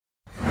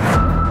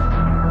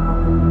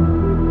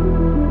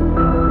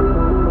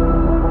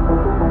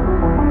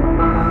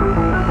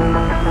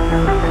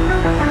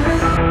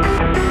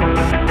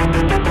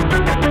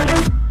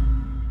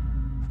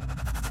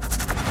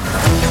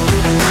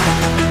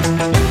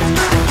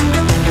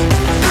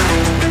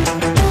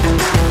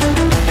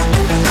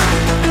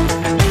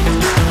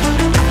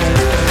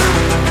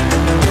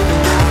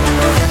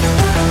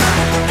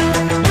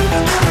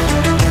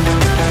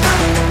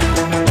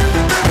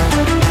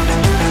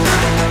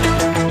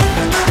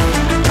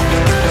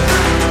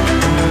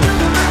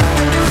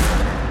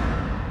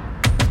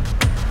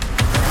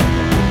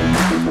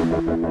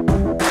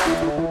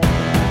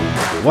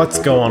What's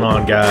going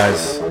on,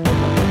 guys?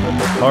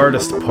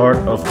 Hardest part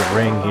of the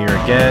ring here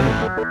again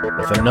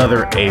with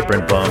another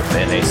apron bump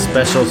and a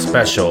special,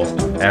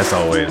 as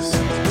always,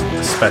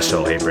 a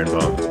special apron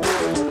bump.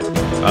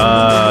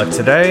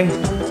 Today,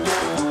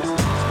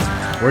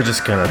 we're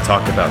just gonna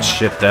talk about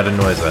shit that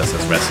annoys us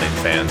as wrestling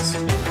fans.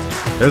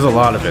 There's a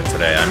lot of it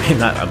today.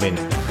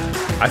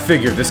 I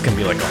figured this can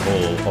be like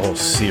a whole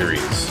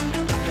series.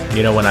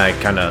 You know, when I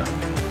kind of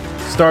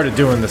started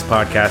doing this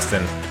podcast,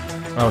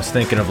 and I was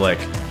thinking of like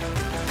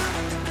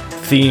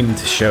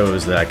themed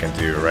shows that I can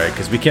do, right?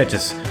 Because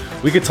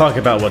we could talk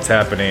about what's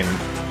happening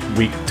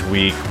week to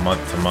week,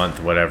 month to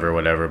month,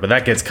 whatever, but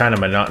that gets kind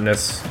of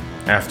monotonous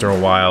after a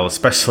while,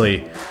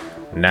 especially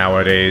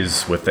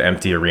nowadays with the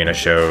empty arena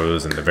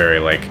shows and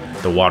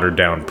the watered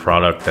down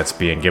product that's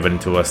being given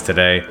to us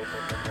today.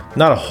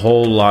 Not a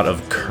whole lot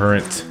of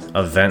current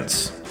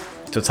events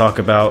to talk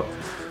about,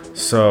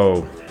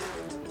 so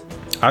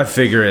I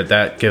figure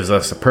that gives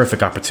us a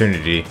perfect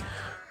opportunity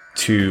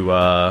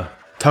to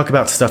talk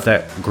about stuff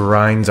that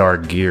grinds our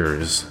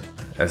gears,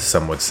 as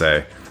some would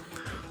say.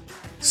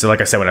 So like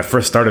I said, when I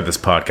first started this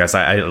podcast,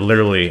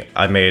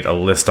 I made a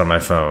list on my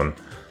phone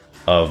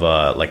of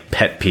like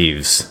pet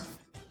peeves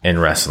in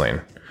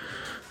wrestling.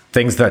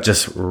 Things that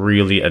just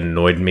really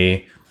annoyed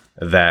me,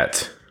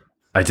 that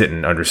I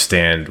didn't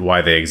understand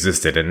why they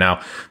existed. And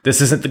now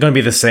this isn't going to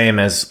be the same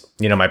as,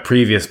 my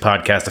previous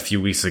podcast a few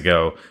weeks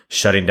ago,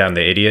 Shutting Down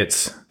the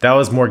Idiots. That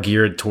was more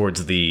geared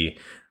towards the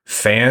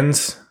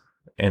fans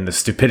and the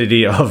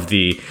stupidity of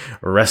the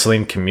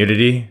wrestling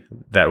community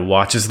that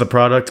watches the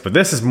product. But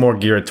this is more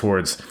geared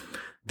towards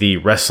the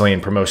wrestling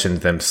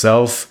promotions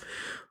themselves.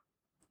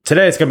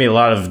 Today, it's going to be a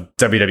lot of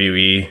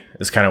WWE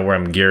is kind of where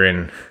I'm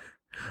gearing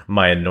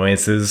my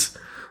annoyances.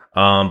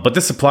 But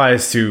this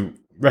applies to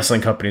wrestling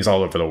companies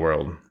all over the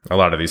world, a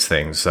lot of these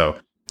things. So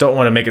don't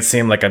want to make it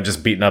seem like I'm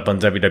just beating up on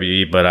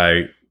WWE, but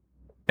I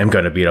am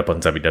going to beat up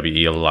on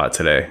WWE a lot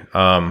today.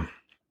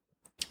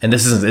 And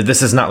this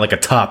is not like a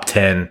top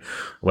 10,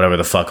 whatever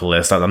the fuck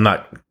list. I'm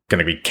not going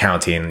to be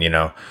counting,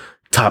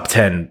 top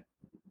 10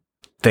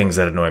 things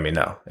that annoy me.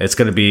 No, it's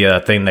going to be a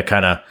thing that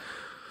kind of,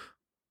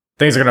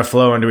 things are going to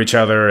flow into each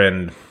other,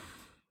 and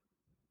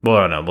well,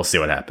 I don't know, we'll see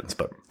what happens.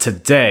 But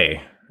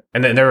today,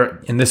 and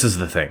this is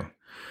the thing,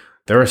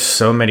 there are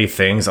so many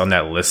things on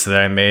that list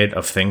that I made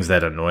of things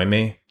that annoy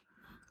me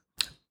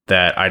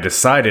that I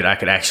decided I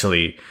could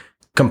actually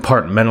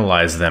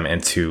compartmentalize them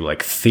into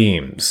like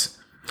themes.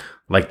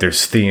 Like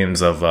there's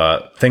themes of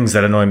things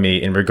that annoy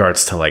me in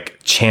regards to like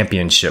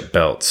championship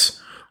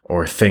belts,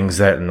 or things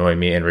that annoy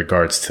me in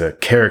regards to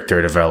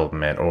character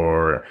development,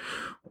 or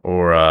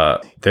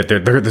there's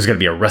going to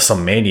be a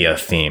WrestleMania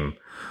theme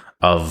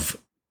of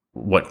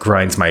what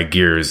grinds my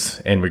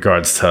gears in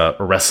regards to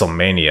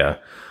WrestleMania.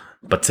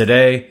 But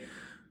today,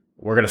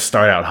 we're going to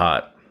start out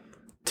hot.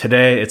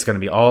 Today, it's going to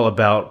be all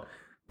about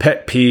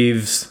pet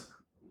peeves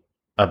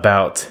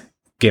about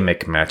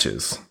gimmick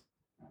matches.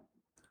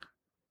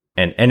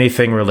 And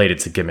anything related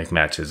to gimmick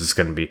matches. It's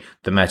going to be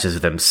the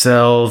matches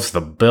themselves, the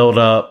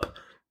build-up,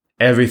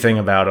 everything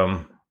about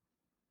them.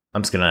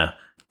 I'm just going to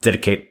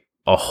dedicate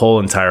a whole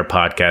entire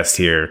podcast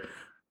here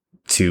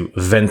to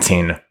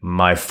venting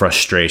my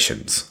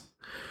frustrations.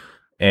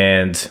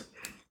 And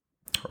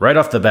right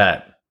off the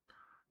bat,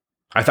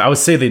 I would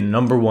say the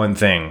number one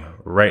thing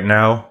right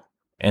now,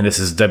 and this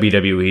is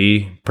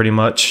WWE pretty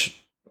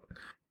much,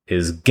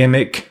 is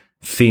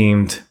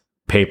gimmick-themed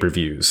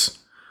pay-per-views.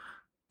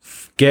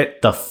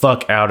 Get the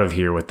fuck out of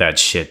here with that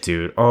shit,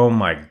 dude. Oh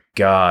my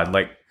god.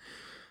 Like,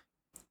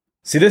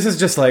 see, this is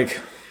just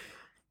like,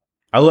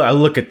 I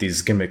look at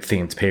these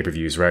gimmick-themed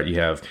pay-per-views, right? You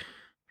have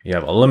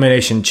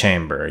Elimination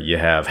Chamber, you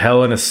have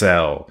Hell in a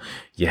Cell,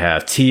 you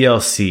have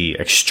TLC,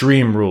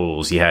 Extreme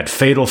Rules, you had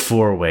Fatal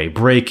 4-Way,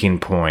 Breaking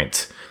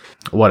Point.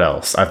 What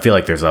else? I feel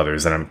like there's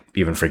others that I'm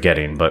even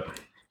forgetting, but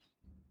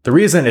the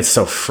reason it's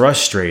so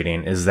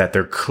frustrating is that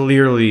they're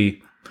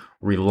clearly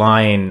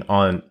relying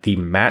on the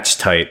match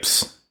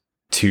types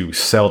to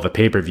sell the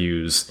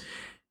pay-per-views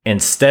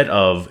instead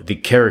of the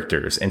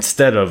characters,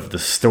 instead of the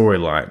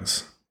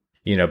storylines.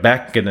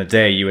 Back in the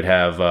day, you would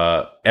have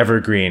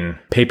evergreen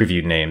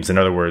pay-per-view names. In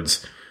other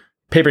words,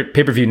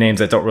 pay-per-view names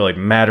that don't really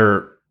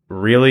matter,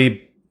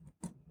 really,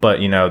 but,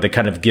 they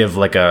kind of give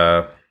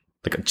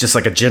just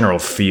like a general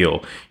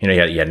feel. You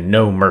had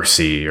No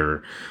Mercy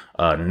or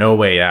No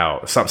Way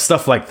Out,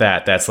 stuff like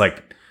that. That's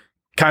like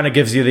kind of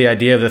gives you the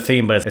idea of the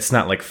theme, but it's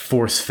not like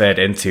force-fed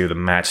into the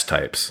match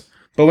types.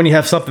 But when you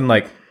have something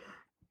like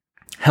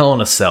Hell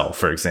in a Cell,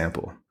 for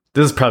example,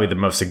 this is probably the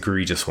most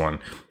egregious one,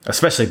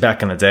 especially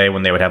back in the day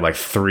when they would have like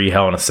 3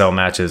 Hell in a Cell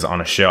matches on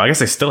a show. I guess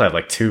they still have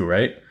like 2,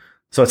 right?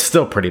 So it's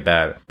still pretty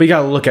bad. But you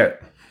gotta look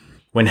at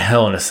when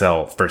Hell in a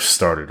Cell first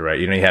started, right?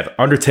 You had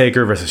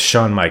Undertaker versus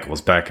Shawn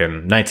Michaels back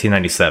in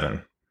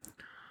 1997.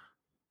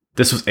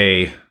 This was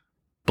a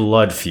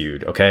blood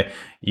feud, okay?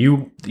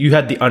 You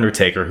had the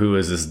Undertaker, who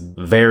is this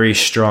very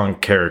strong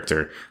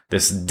character,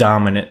 this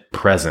dominant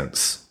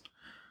presence.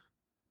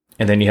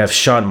 And then you have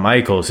Shawn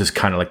Michaels, who's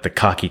kind of like the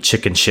cocky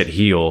chicken shit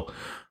heel,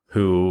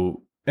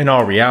 who in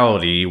all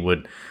reality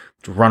would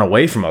run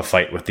away from a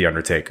fight with The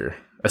Undertaker,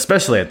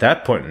 especially at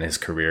that point in his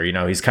career. You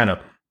know, he's kind of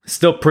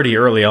still pretty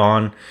early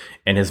on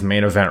in his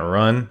main event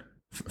run,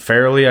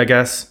 fairly, I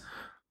guess.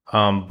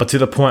 But to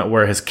the point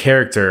where his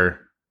character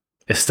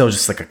is still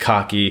just like a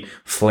cocky,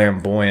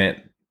 flamboyant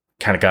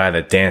kind of guy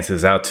that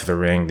dances out to the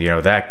ring, you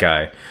know, that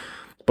guy.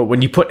 But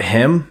when you put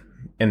him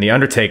and The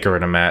Undertaker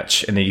in a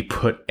match, and then you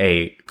put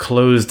a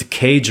closed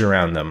cage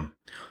around them,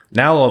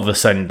 now all of a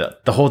sudden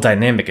the whole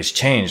dynamic has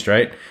changed,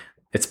 right?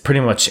 It's pretty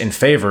much in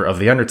favor of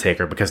The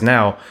Undertaker, because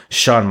now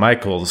Shawn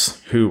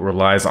Michaels, who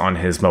relies on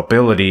his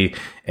mobility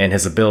and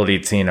his ability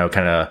to, you know,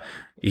 kind of,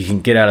 he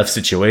can get out of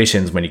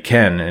situations when he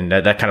can, and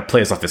that kind of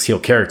plays off his heel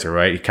character,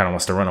 right? He kind of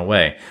wants to run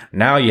away.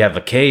 Now you have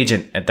a cage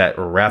and that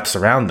wraps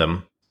around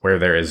them where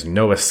there is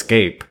no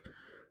escape.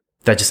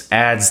 That just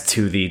adds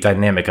to the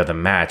dynamic of the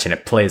match, and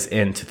it plays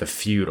into the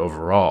feud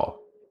overall.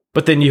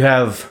 But then you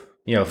have,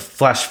 you know,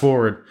 flash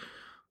forward,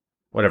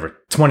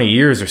 20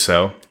 years or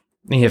so,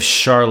 and you have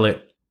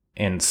Charlotte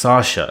and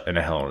Sasha in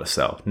a Hell in a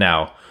Cell.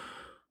 Now,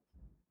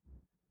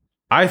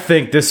 I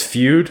think this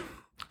feud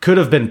could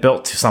have been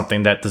built to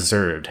something that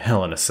deserved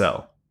Hell in a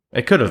Cell.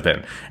 It could have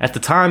been. At the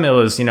time, it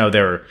was, you know,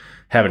 they were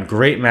having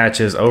great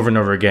matches over and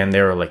over again.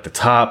 They were like the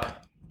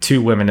top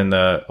 2 women in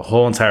the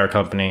whole entire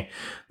company.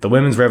 The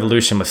women's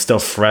revolution was still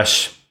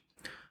fresh.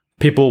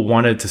 People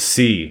wanted to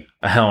see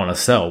a Hell in a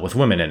Cell with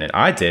women in it.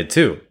 I did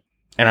too.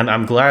 And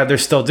I'm glad they're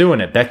still doing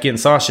it. Becky and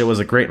Sasha was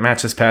a great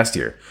match this past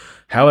year.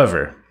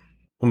 However,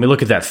 when we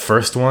look at that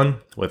first one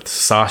with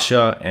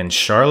Sasha and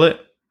Charlotte,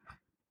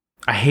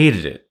 I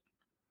hated it.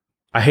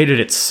 I hated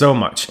it so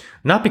much.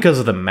 Not because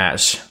of the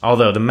match,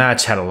 although the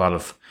match had a lot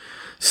of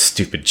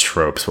stupid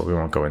tropes, but we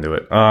won't go into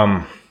it.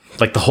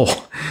 Like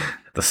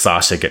the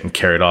Sasha getting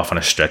carried off on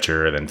a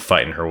stretcher and then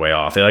fighting her way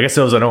off. I guess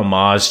it was an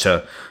homage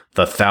to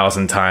the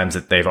 1,000 times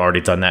that they've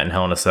already done that in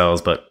Hell in a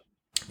Cells. But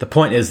the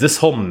point is, this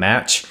whole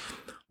match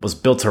was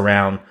built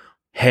around,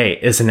 hey,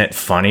 isn't it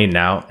funny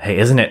now? Hey,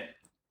 isn't it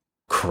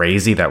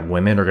crazy that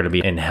women are going to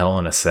be in Hell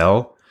in a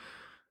Cell?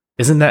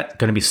 Isn't that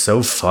going to be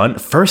so fun?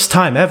 First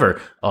time ever.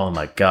 Oh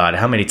my God.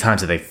 How many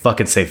times did they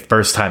fucking say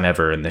first time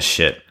ever in this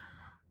shit?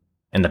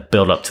 In the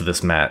build up to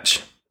this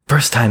match.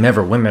 First time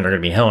ever women are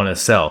going to be Hell in a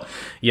Cell.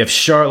 You have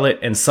Charlotte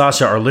and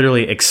Sasha are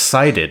literally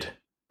excited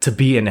to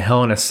be in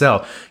Hell in a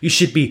Cell. You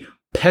should be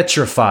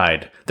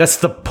petrified. That's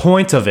the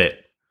point of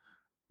it.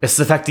 It's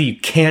the fact that you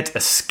can't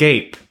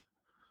escape.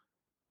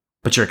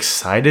 But you're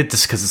excited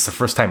just because it's the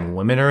first time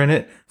women are in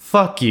it?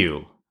 Fuck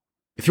you.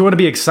 If you want to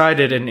be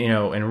excited in, you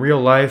know, in real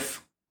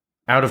life,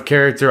 out of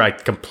character, I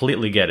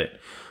completely get it.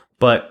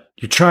 But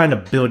you're trying to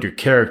build your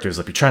characters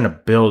up. You're trying to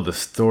build the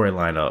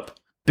storyline up.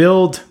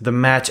 Build the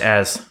match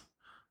as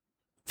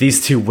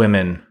these 2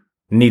 women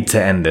need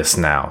to end this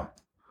now.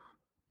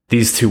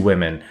 These 2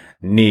 women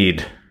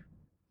need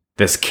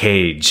this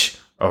cage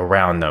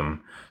around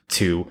them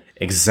to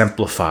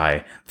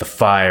exemplify the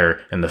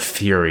fire and the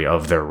fury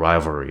of their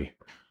rivalry.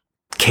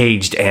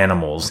 Caged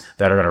animals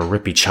that are going to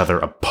rip each other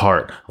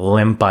apart,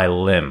 limb by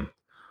limb.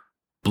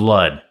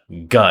 Blood,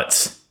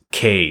 guts,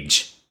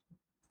 cage.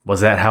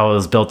 Was that how it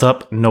was built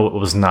up? No, it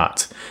was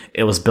not.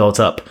 It was built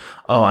up.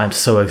 Oh, I'm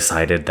so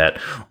excited that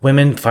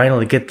women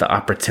finally get the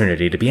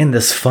opportunity to be in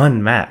this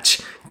fun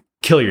match.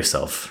 Kill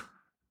yourself.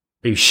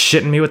 Are you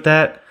shitting me with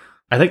that?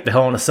 I think the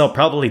Hell in a Cell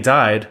probably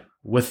died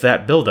with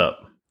that build-up.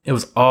 It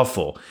was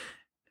awful.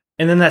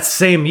 And then that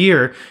same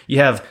year, you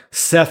have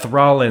Seth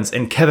Rollins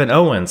and Kevin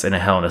Owens in a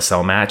Hell in a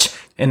Cell match.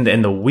 And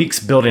in the weeks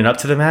building up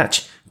to the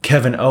match,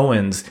 Kevin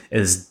Owens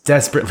is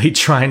desperately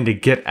trying to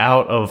get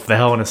out of the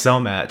Hell in a Cell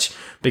match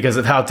because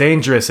of how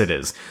dangerous it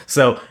is.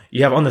 So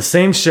you have on the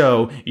same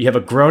show, you have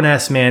a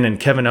grown-ass man in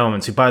Kevin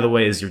Owens, who, by the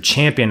way, is your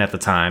champion at the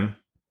time,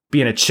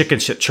 being a chicken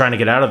shit trying to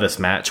get out of this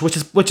match, which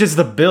is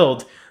the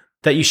build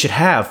that you should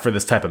have for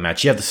this type of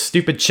match. You have the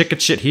stupid chicken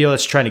shit heel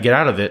that's trying to get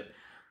out of it,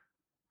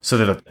 so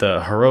that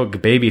the heroic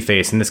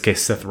babyface, in this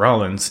case Seth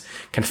Rollins,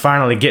 can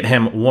finally get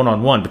him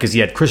one-on-one, because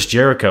you had Chris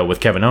Jericho with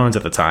Kevin Owens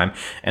at the time,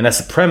 and that's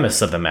the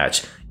premise of the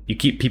match. You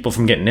keep people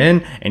from getting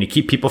in, and you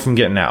keep people from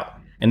getting out.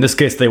 In this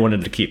case, they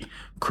wanted to keep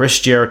Chris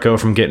Jericho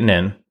from getting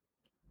in,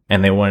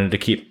 and they wanted to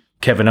keep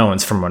Kevin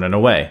Owens from running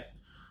away.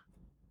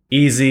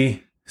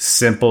 Easy,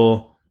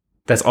 simple,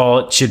 that's all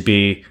it should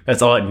be,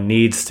 that's all it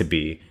needs to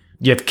be.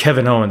 You have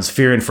Kevin Owens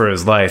fearing for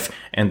his life,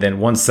 and then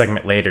one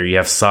segment later, you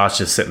have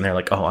Sasha sitting there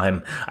like, oh,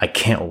 I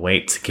can't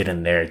wait to get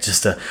in there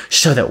just to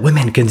show that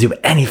women can do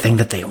anything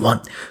that they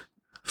want.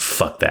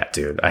 Fuck that,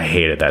 dude. I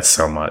hated that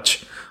so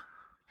much.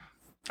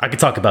 I could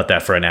talk about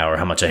that for an hour,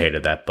 how much I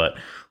hated that, but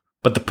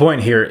the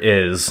point here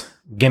is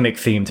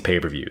gimmick-themed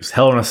pay-per-views.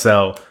 Hell in a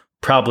Cell,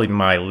 probably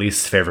my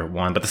least favorite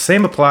one, but the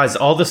same applies.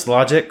 All this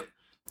logic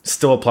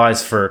still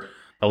applies for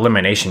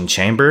Elimination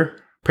Chamber.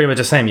 Pretty much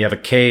the same. You have a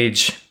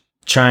cage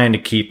trying to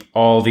keep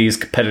all these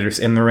competitors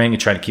in the ring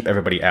and trying to keep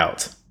everybody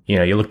out. You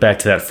know, you look back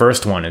to that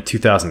first one in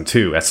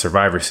 2002 at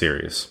Survivor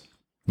Series.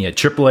 You had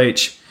Triple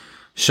H,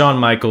 Shawn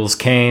Michaels,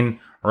 Kane,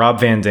 Rob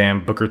Van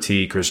Dam, Booker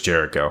T, Chris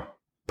Jericho.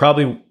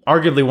 Probably,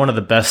 arguably one of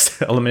the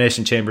best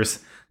Elimination Chambers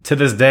to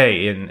this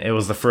day, and it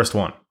was the first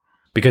one.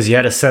 because you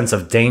had a sense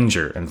of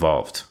danger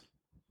involved.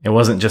 It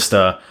wasn't just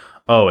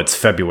oh, it's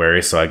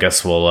February, so I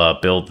guess we'll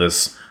build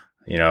this,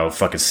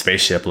 fucking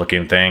spaceship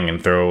looking thing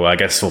and I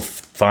guess we'll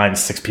find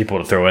 6 people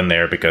to throw in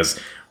there because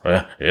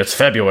it's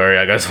February.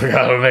 I guess we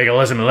gotta make a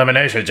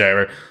elimination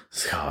chamber.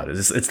 God,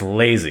 it's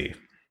lazy.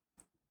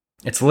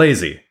 It's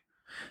lazy.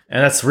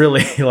 And that's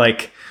really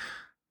like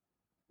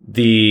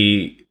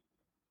the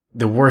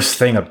worst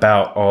thing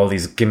about all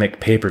these gimmick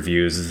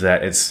pay-per-views is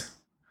that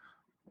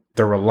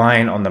they're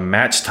relying on the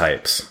match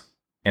types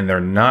and they're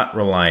not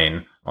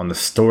relying on the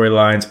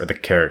storylines or the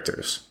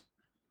characters.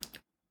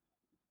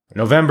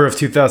 November of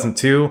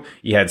 2002,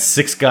 you had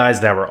 6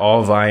 guys that were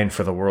all vying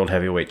for the World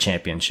Heavyweight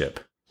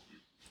Championship.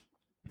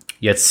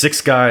 You had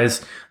 6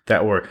 guys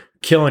that were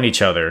killing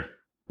each other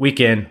week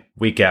in,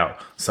 week out.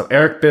 So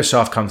Eric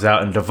Bischoff comes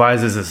out and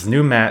devises this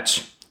new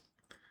match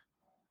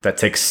that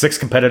takes 6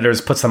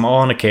 competitors, puts them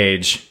all in a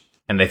cage,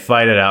 and they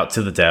fight it out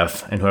to the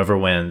death, and whoever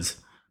wins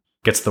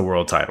gets the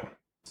world title.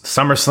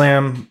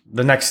 SummerSlam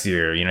the next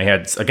year, he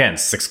had, again,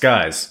 6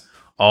 guys.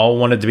 All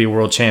wanted to be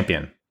world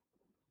champion.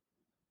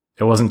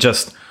 It wasn't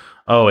just,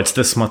 oh, it's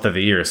this month of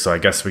the year, so I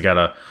guess we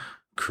gotta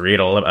create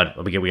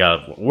we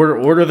gotta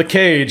order the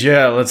cage.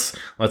 Yeah,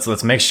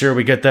 let's make sure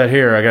we get that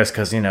here, I guess,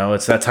 because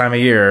it's that time of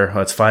year.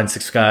 Let's find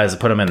 6 guys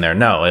and put them in there.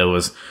 No, it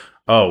was,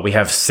 oh, we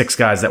have 6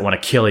 guys that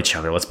want to kill each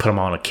other. Let's put them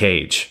all in a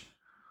cage.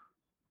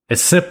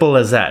 It's simple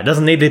as that. It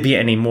doesn't need to be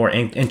any more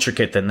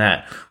intricate than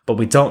that. But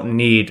we don't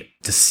need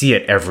to see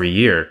it every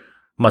year,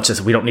 much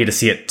as we don't need to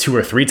see it 2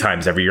 or 3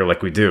 times every year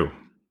like we do.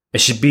 It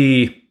should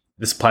be,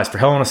 this applies for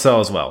Hell in a Cell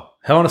as well.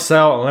 Hell in a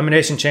Cell,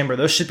 Elimination Chamber,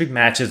 those should be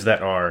matches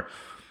that are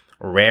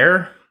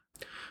rare.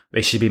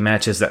 They should be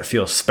matches that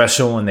feel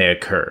special when they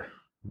occur.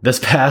 This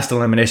past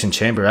Elimination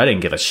Chamber, I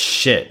didn't give a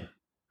shit.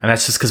 And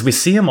that's just because we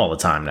see them all the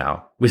time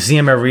now. We see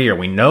them every year.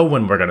 We know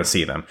when we're going to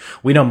see them.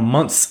 We know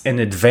months in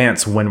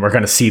advance when we're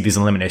going to see these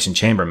Elimination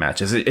Chamber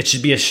matches. It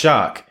should be a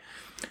shock.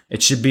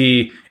 It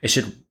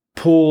should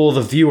pull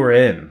the viewer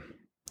in.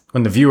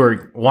 When the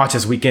viewer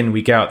watches week in,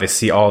 week out, they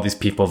see all these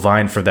people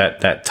vying for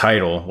that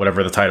title,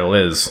 whatever the title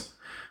is.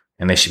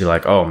 And they should be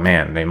like, oh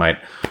man, they might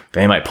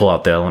pull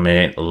out the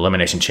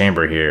elimination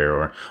chamber here,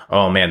 or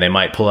oh man, they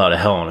might pull out a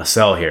Hell in a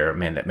Cell here,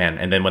 man.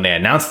 And then when they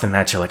announce the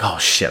match, you're like, oh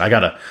shit, I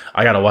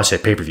gotta watch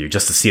that pay-per-view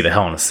just to see the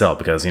Hell in a Cell,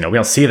 because we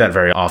don't see that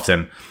very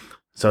often,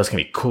 so it's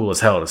gonna be cool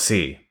as hell to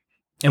see.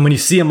 And when you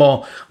see them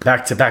all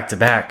back to back to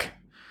back,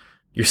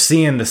 you're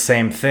seeing the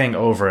same thing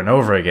over and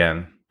over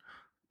again.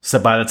 So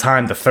by the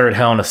time the 3rd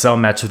Hell in a Cell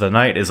match of the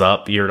night is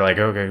up, you're like,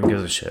 okay, who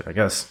gives a shit? I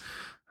guess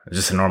it's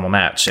just a normal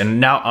match. And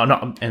now,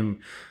 and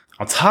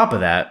on top of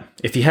that,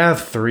 if you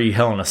have 3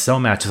 Hell in a Cell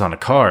matches on a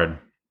card,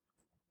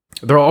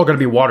 they're all going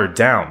to be watered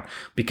down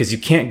because you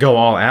can't go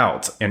all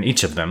out in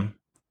each of them.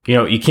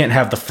 You can't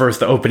have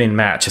the opening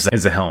match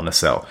is a Hell in a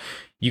Cell.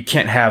 You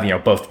can't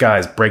have, both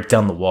guys break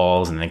down the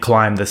walls and then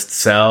climb this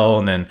cell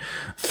and then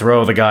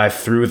throw the guy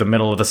through the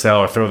middle of the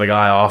cell or throw the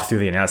guy off through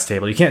the announce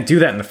table. You can't do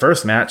that in the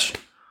first match.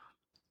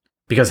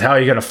 Because how are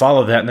you going to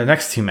follow that in the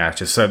next 2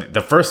 matches? So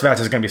the first match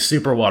is going to be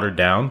super watered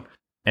down.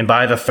 And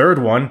by the 3rd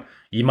one,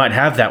 you might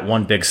have that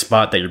one big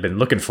spot that you've been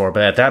looking for.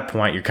 But at that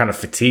point, you're kind of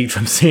fatigued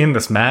from seeing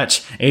this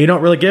match. And you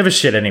don't really give a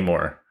shit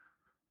anymore.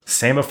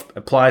 Same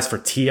applies for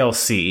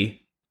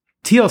TLC.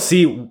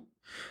 TLC,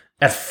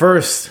 at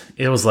first,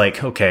 it was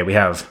like, okay, we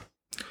have...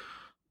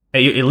 At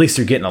least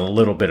you're getting a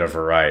little bit of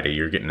variety.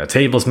 You're getting a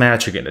tables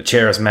match. You're getting a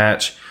chairs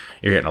match.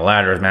 You're getting a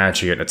ladder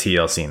match. You're getting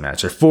a TLC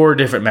match. There are 4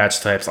 different match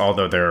types,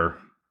 although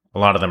a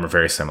lot of them are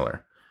very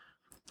similar.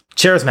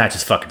 Chairs match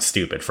is fucking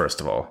stupid,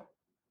 first of all.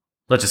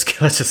 Let's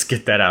just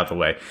get that out of the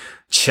way.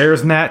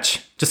 Chairs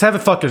match, just have a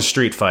fucking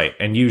street fight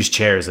and use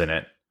chairs in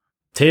it.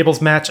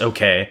 Tables match,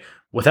 okay.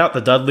 Without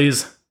the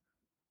Dudleys,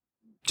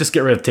 just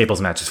get rid of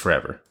tables matches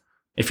forever.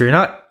 If you're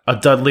not a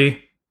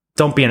Dudley,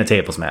 don't be in a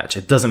tables match.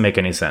 It doesn't make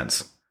any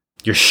sense.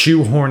 You're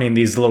shoehorning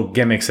these little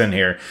gimmicks in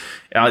here.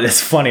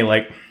 It's funny,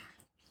 like,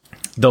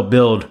 they'll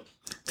build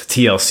to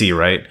TLC,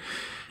 right?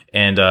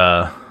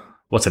 And,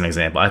 what's an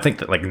example? I think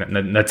that like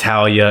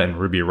Natalia and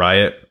Ruby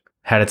Riott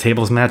had a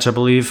tables match, I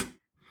believe.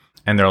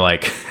 And they're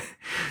like,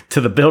 to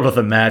the build of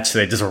the match,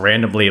 they just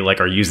randomly like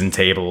are using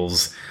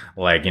tables.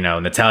 Like,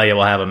 Natalia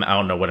will have them, I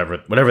don't know,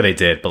 whatever they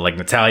did. But like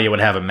Natalia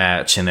would have a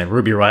match and then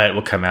Ruby Riott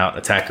will come out,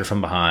 attack her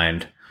from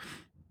behind,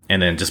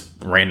 and then just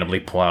randomly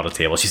pull out a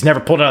table. She's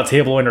never pulled out a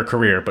table in her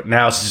career, but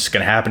now she's just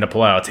going to happen to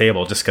pull out a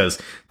table just because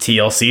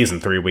TLC is in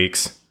 3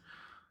 weeks.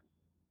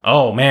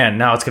 Oh man,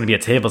 now it's going to be a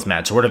tables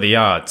match. What are the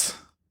odds?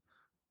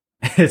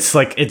 It's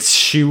like, it's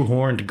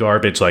shoehorned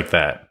garbage like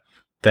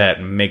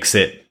that makes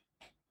it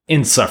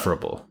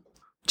insufferable.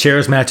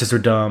 Chairs matches are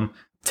dumb.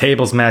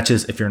 Tables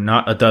matches, if you're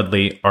not a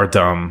Dudley, are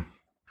dumb.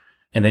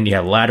 And then you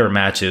have ladder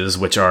matches,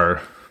 which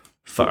are,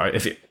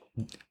 if you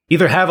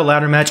either have a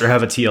ladder match or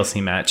have a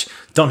TLC match.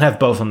 Don't have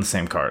both on the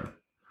same card.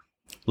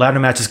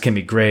 Ladder matches can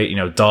be great.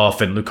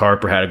 Dolph and Luke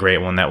Harper had a great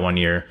one that one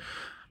year.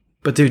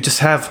 But dude, just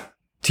have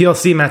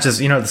TLC matches,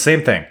 the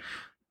same thing.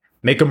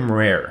 Make them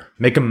rare.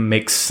 Make them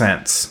make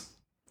sense.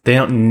 They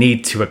don't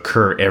need to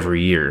occur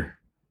every year,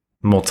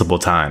 multiple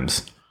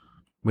times.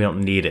 We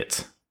don't need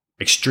it.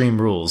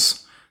 Extreme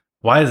Rules.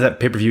 Why does that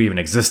pay-per-view even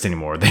exist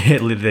anymore? They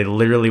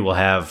literally will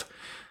have...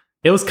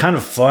 It was kind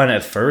of fun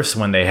at first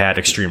when they had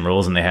Extreme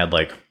Rules and they had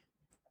like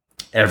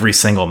every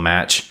single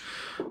match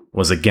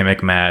was a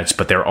gimmick match,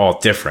 but they're all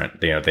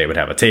different. You know, they would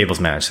have a tables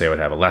match, they would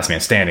have a last man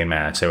standing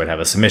match, they would have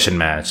a submission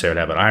match, they would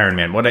have an Iron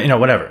Man,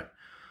 whatever.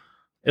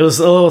 It was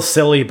a little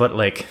silly, but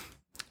like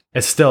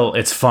it's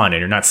fun, and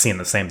you're not seeing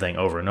the same thing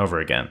over and over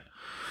again.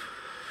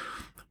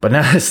 But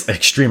now it's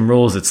Extreme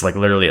Rules. It's like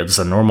literally just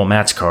a normal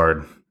match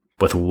card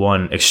with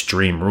one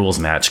Extreme Rules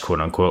match, quote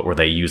unquote, where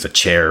they use a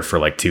chair for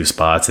like 2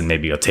 spots and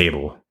maybe a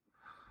table.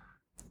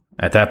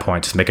 At that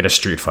point, just make it a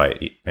street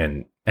fight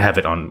and have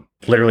it on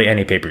literally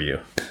any pay-per-view.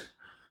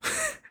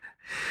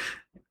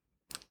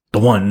 The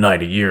one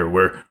night a year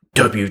where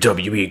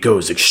WWE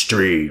goes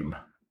extreme.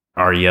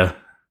 Are ya?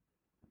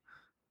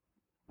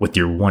 With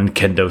your one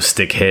kendo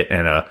stick hit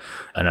and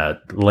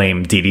a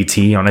lame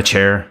DDT on a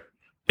chair?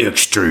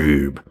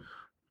 Extreme.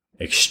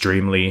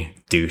 Extremely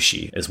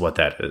douchey is what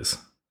that is.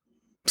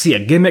 So yeah,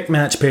 gimmick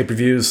match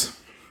pay-per-views.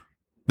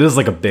 This is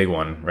like a big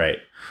one, right?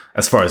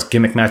 As far as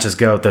gimmick matches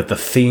go, that the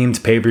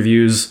themed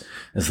pay-per-views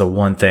is the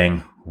one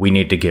thing we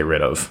need to get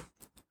rid of.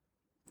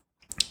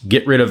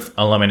 Get rid of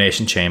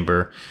Elimination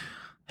Chamber,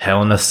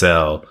 Hell in a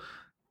Cell,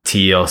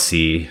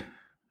 TLC,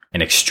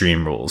 and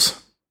Extreme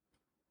Rules.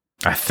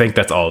 I think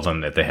that's all of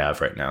them that they have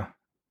right now.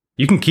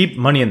 You can keep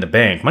Money in the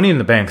Bank. Money in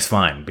the Bank's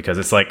fine because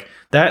it's like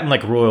that and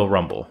like Royal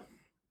Rumble.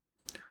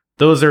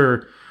 Those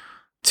are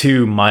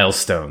 2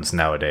 milestones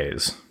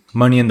nowadays.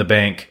 Money in the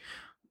Bank.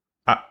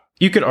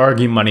 You could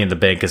argue Money in the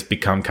Bank has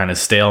become kind of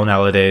stale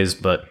nowadays,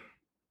 but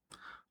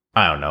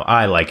I don't know.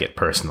 I like it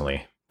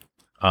personally.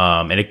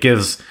 And it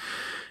gives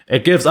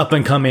up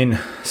and coming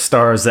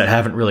stars that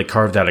haven't really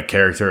carved out a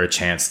character a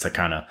chance to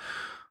kind of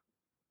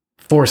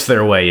force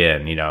their way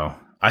in, you know.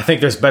 I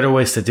think there's better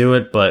ways to do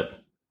it,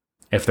 but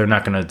if they're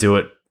not going to do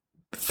it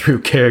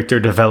through character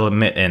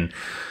development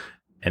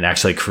and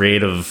actually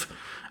creative,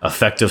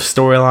 effective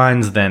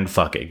storylines, then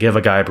fuck it. Give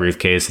a guy a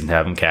briefcase and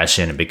have him cash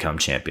in and become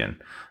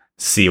champion.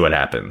 See what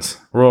happens.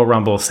 Royal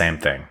Rumble, same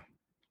thing.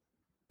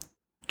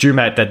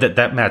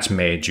 That match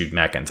made Drew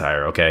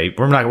McIntyre, okay?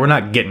 We're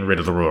not getting rid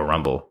of the Royal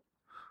Rumble.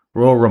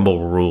 Royal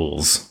Rumble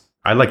rules.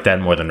 I like that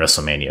more than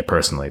WrestleMania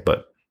personally,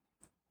 but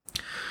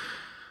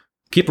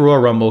keep Royal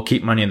Rumble,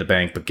 keep Money in the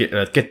Bank, but get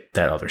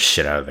that other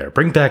shit out of there.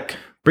 Bring back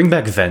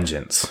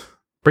Vengeance.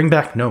 Bring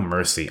back No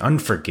Mercy,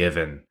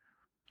 Unforgiven,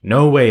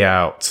 No Way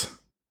Out,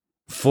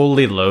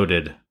 Fully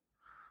Loaded.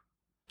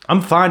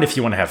 I'm fine if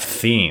you want to have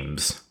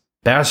themes.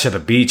 Bash at the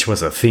Beach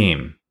was a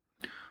theme.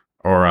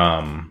 Or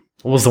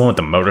what was the one with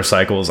the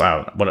motorcycles?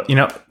 I don't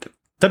know.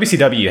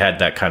 WCW had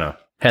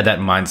that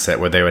mindset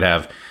where they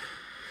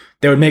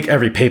would make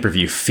every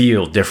pay-per-view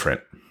feel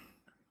different.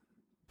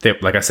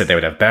 Like I said, they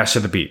would have Bash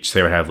at the Beach.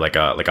 They would have like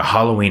a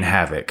Halloween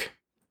Havoc,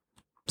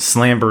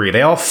 Slamboree.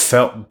 They all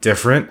felt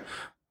different,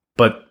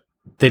 but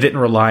they didn't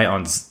rely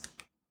on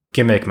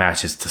gimmick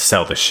matches to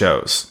sell the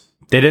shows.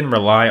 They didn't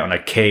rely on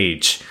a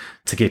cage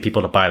to get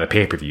people to buy the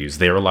pay-per-views.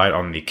 They relied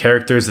on the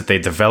characters that they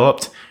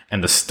developed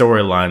and the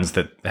storylines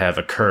that have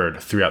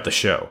occurred throughout the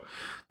show.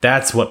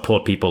 That's what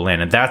pulled people in,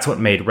 and that's what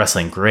made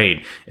wrestling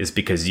great, is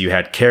because you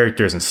had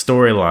characters and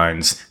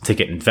storylines to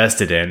get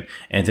invested in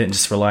and didn't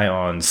just rely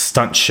on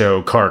stunt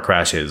show car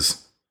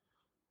crashes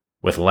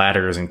with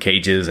ladders and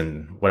cages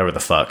and whatever the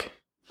fuck.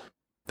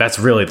 That's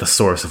really the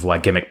source of why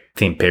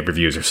gimmick-themed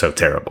pay-per-views are so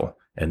terrible,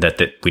 and that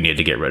we need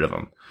to get rid of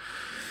them.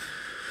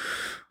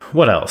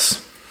 What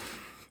else?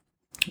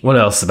 What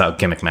else about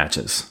gimmick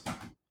matches?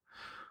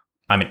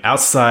 I mean,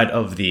 outside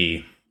of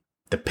the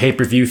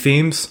pay-per-view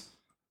themes,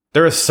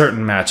 there are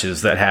certain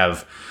matches that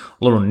have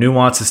little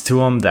nuances to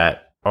them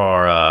that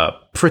are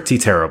pretty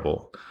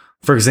terrible.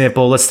 For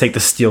example, let's take the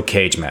steel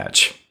cage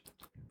match.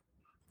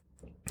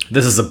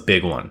 This is a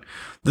big one.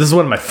 This is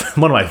one of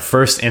my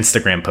first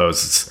Instagram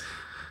posts.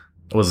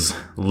 Was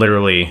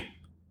literally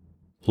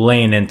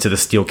laying into the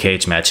steel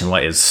cage match and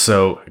why it's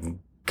so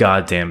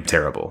goddamn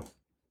terrible.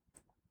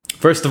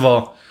 First of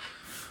all,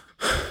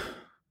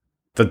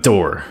 the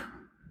door.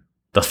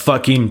 The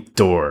fucking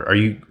door. Are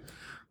you...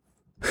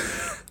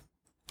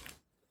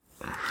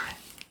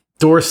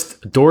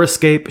 Door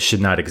escape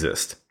should not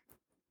exist.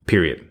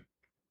 Period.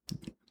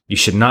 You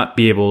should not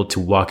be able to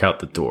walk out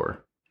the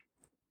door.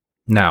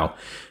 Now,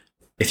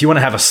 if you want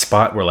to have a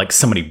spot where like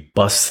somebody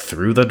busts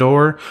through the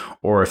door,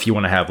 or if you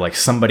want to have like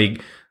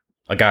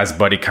a guy's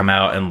buddy come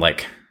out and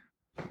like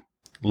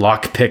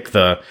lockpick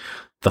the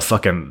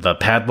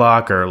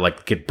padlock, or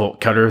like get bolt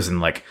cutters and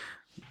like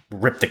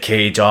rip the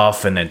cage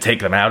off and then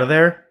take them out of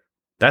there,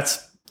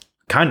 that's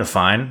kind of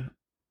fine.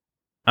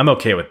 I'm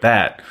okay with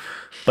that.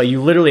 But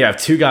you literally have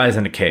 2 guys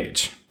in a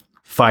cage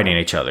fighting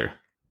each other.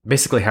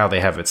 Basically how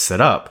they have it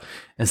set up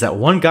is that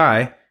one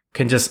guy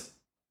can just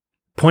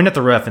point at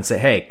the ref and say,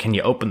 hey, can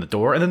you open the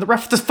door? And then the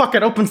ref just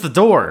fucking opens the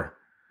door.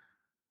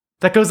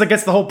 That goes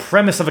against the whole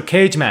premise of a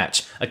cage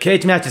match. A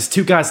cage match is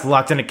 2 guys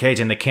locked in a cage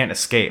and they can't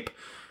escape.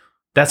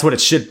 That's what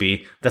it should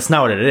be. That's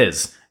not what it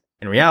is.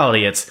 In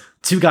reality, it's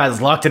two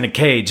guys locked in a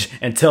cage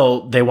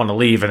until they want to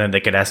leave and then they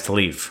get asked to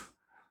leave.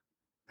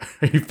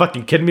 Are you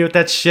fucking kidding me with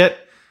that shit?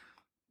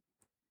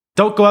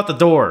 Don't go out the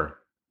door.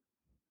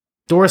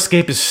 Door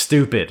escape is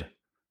stupid.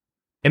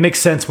 It makes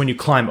sense when you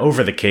climb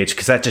over the cage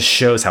because that just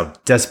shows how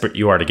desperate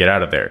you are to get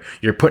out of there.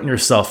 You're putting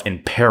yourself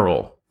in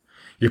peril.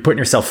 You're putting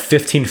yourself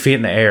 15 feet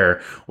in the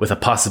air with a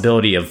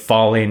possibility of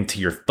falling to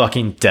your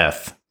fucking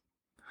death.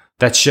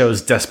 That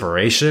shows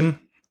desperation.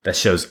 That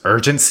shows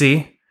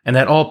urgency. And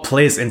that all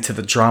plays into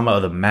the drama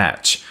of the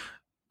match.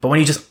 But when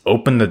you just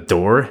open the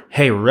door,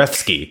 hey,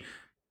 Refsky,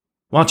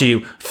 why don't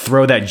you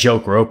throw that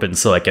joker open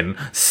so I can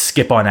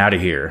skip on out of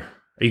here?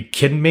 Are you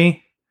kidding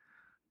me?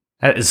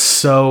 That is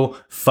so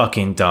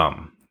fucking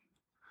dumb.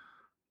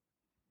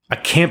 I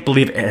can't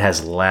believe it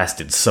has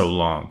lasted so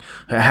long.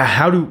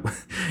 How do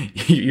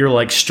you're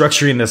like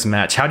structuring this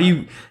match?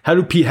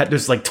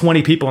 There's like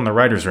 20 people in the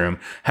writer's room.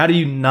 How do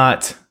you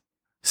not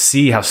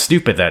see how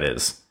stupid that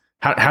is?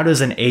 How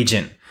does an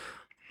agent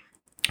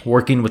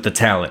working with the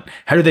talent,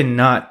 how do they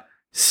not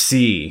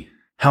see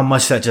how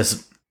much that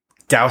just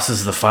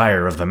douses the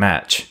fire of the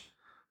match?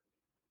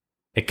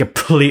 It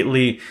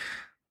completely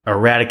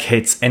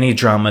eradicates any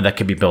drama that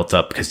could be built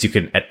up because you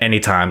can at any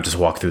time just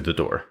walk through the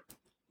door.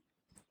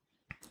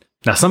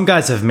 Now, some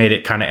guys have made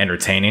it kind of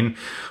entertaining,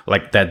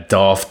 like that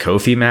Dolph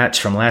Kofi match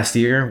from last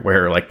year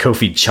where like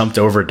Kofi jumped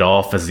over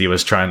Dolph as he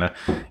was trying to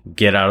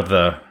get out of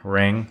the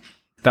ring.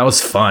 That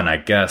was fun, I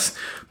guess.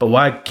 But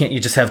why can't you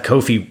just have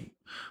Kofi?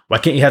 Why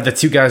can't you have the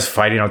two guys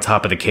fighting on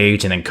top of the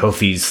cage and then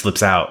Kofi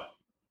slips out?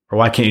 Or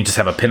why can't you just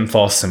have a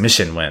pinfall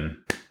submission win?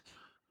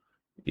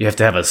 You have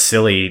to have a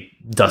silly,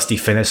 dusty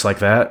finish like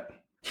that.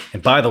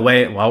 And by the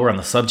way, while we're on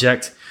the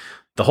subject,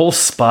 the whole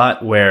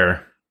spot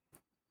where,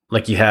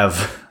 like, you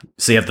have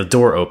the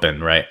door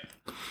open, right?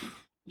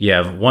 You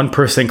have one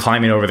person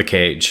climbing over the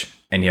cage,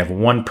 and you have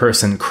one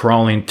person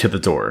crawling to the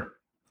door.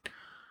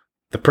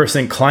 The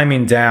person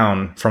climbing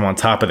down from on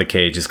top of the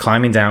cage is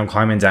climbing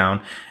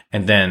down,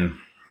 and then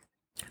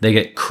they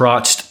get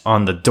crotched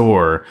on the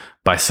door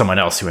by someone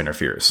else who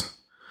interferes.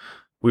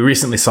 We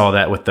recently saw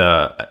that with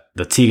the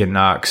Tegan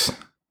Knox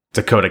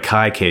Dakota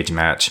Kai cage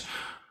match,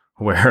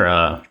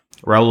 where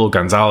Raul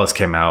Gonzalez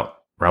came out.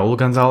 Raul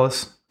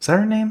Gonzalez? Is that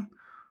her name?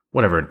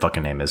 Whatever her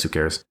fucking name is, who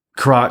cares?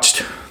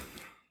 Crotched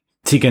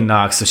Tegan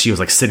Knox, so she was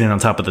like sitting on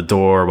top of the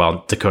door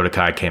while Dakota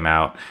Kai came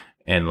out,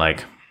 and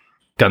like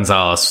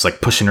Gonzalez was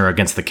like pushing her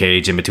against the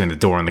cage in between the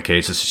door and the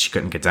cage so she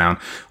couldn't get down.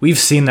 We've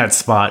seen that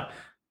spot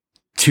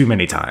too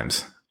many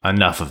times.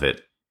 Enough of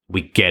it.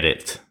 We get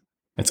it.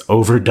 It's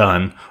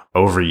overdone,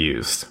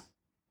 overused.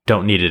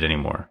 Don't need it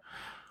anymore.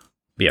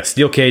 But yeah,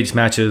 steel cage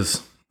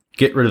matches,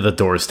 get rid of the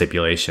door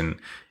stipulation.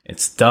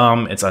 It's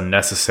dumb. It's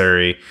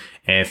unnecessary.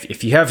 And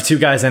if you have two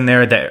guys in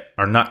there that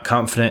are not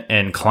confident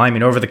in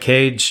climbing over the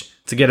cage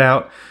to get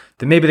out,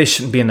 then maybe they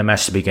shouldn't be in the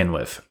match to begin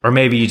with. Or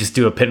maybe you just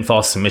do a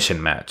pinfall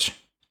submission match.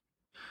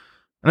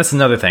 And that's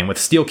another thing. With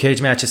steel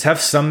cage matches, have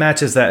some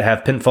matches that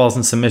have pinfalls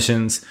and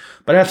submissions,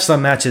 but have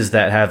some matches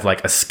that have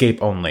like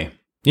escape only.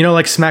 You know,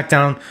 like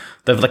SmackDown,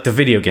 the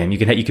video game, you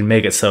can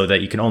make it so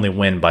that you can only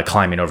win by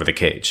climbing over the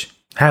cage.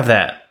 Have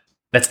that.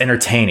 That's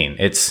entertaining.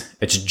 It's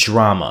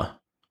drama.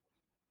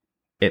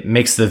 It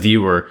makes the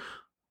viewer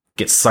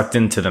get sucked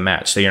into the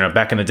match. So, you know,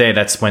 back in the day,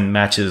 that's when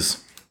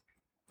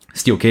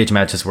steel cage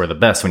matches were the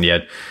best, when you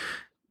had,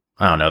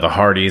 I don't know, the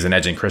Hardys and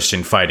Edge and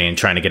Christian fighting,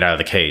 trying to get out of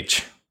the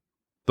cage.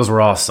 Those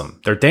were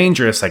awesome. They're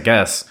dangerous, I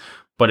guess,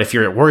 but if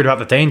you're worried about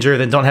the danger,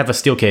 then don't have a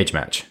steel cage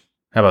match.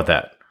 How about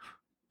that?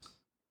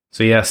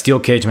 So yeah, steel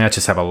cage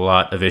matches have a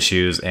lot of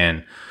issues,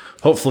 and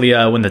hopefully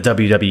when the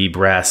WWE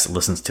brass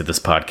listens to this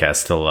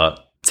podcast, they'll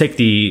take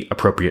the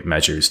appropriate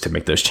measures to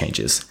make those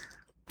changes.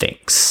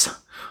 Thanks.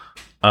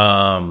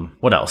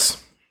 What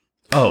else?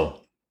 Oh,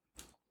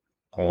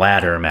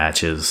 ladder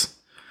matches.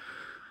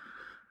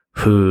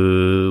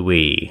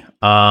 Hoo-wee.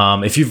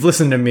 If you've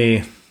listened to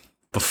me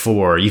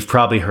before, you've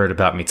probably heard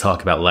about me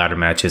talk about ladder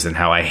matches and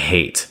how I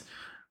hate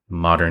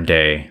modern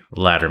day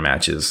ladder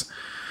matches.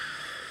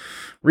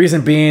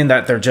 Reason being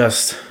that they're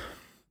just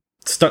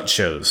stunt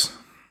shows.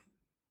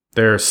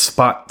 They're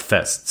spot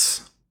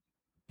fests.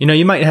 You know,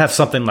 you might have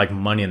something like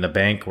Money in the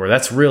Bank where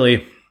that's just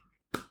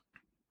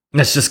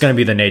going to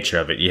be the nature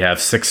of it. You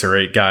have 6 or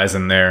 8 guys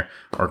in there,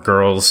 or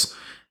girls,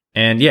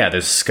 and yeah,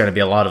 there's going to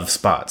be a lot of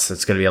spots.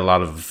 It's going to be a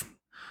lot of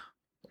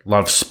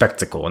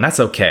spectacle, and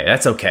that's okay.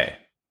 That's okay.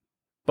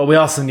 But we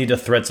also need to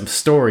thread some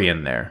story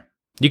in there.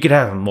 You could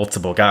have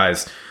multiple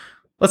guys.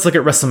 Let's look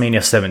at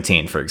WrestleMania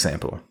 17, for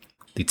example.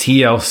 The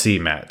TLC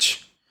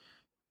match,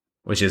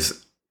 which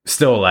is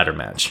still a ladder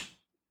match,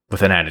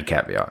 with an added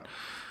caveat.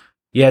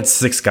 You had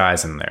 6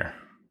 guys in there.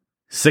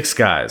 6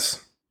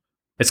 guys.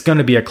 It's going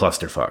to be a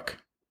clusterfuck.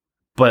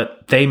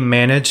 But they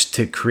managed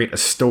to create a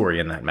story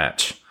in that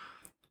match.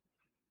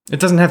 It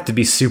doesn't have to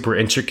be super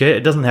intricate.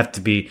 It doesn't have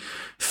to be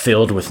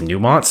filled with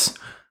nuance.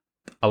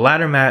 A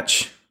ladder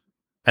match,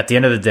 at the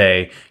end of the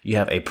day, you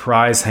have a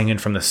prize hanging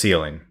from the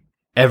ceiling.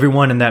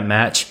 Everyone in that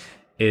match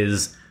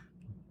is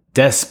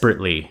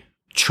desperately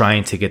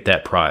trying to get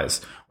that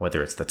prize,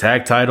 whether it's the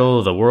tag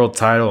title, the world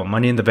title,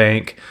 Money in the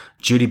Bank,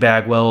 Judy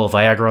Bagwell,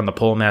 Viagra on the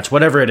pole match,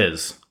 whatever it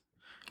is.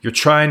 You're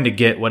trying to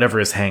get whatever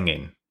is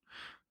hanging.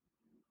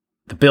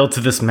 The build to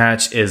this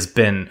match has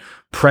been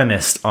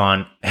premised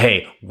on,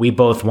 hey, we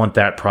both want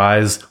that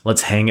prize.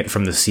 Let's hang it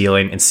from the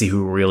ceiling and see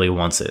who really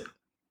wants it.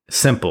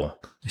 Simple.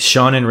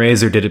 Shawn and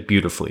Razor did it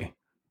beautifully.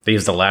 They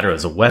used the ladder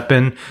as a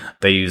weapon.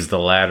 They used the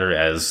ladder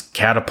as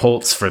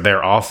catapults for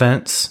their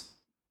offense.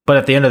 But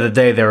at the end of the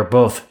day, they were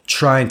both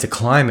trying to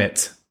climb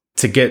it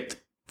to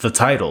get the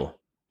title.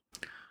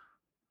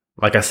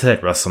 Like I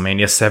said,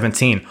 WrestleMania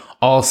 17,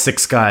 all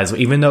 6 guys,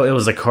 even though it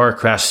was a car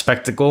crash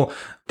spectacle,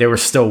 they were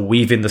still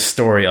weaving the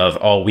story of,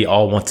 oh, we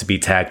all want to be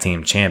tag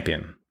team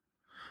champion.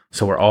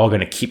 So we're all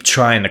going to keep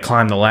trying to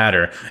climb the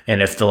ladder.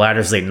 And if the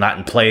ladder's like not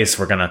in place,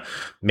 we're going to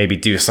maybe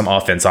do some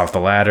offense off the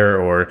ladder,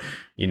 or,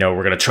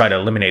 we're going to try to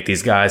eliminate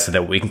these guys so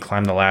that we can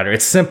climb the ladder.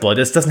 It's simple. It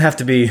just doesn't have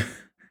to be, you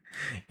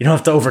don't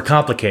have to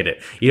overcomplicate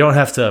it. You don't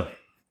have to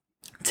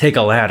take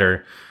a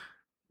ladder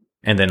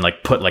and then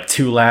put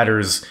 2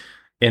 ladders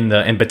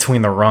in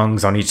between the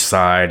rungs on each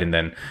side, and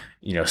then,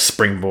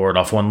 springboard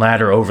off one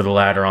ladder over the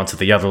ladder onto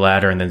the other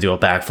ladder, and then do a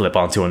backflip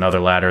onto another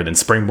ladder, then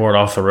springboard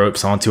off the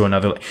ropes onto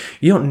another.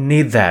 You don't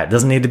need that. It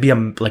doesn't need to be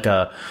you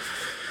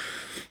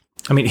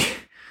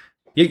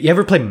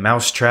ever play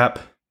Mousetrap?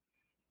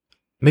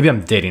 Maybe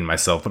I'm dating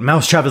myself, but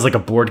Mousetrap is like a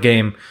board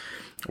game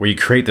where you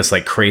create this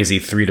crazy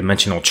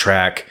 3-dimensional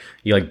track.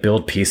 You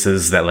build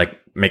pieces that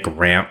make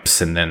ramps,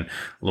 and then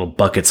little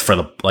buckets for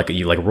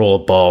you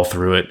roll a ball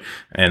through it,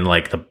 and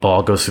the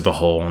ball goes through the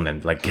hole, and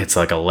then hits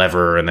a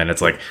lever, and then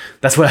it's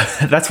that's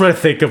what I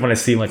think of when I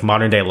see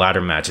modern day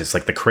ladder matches,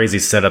 the crazy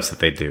setups that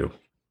they do.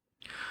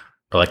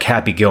 Or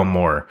Happy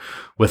Gilmore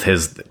with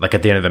his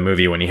at the end of the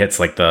movie when he hits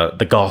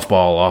the golf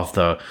ball off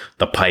the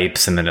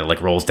pipes, and then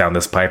it rolls down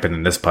this pipe and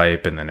then this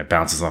pipe, and then it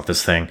bounces off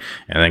this thing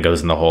and then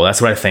goes in the hole.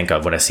 That's what I think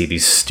of when I see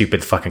these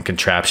stupid fucking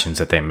contraptions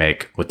that they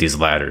make with these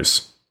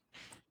ladders.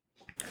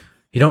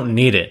 You don't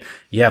need it.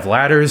 You have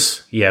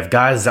ladders, you have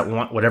guys that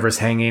want whatever's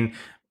hanging,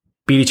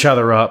 beat each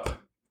other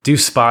up, do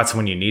spots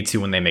when you need to,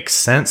 when they make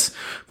sense,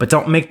 but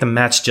don't make the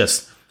match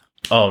just,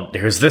 oh,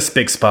 here's this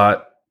big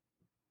spot.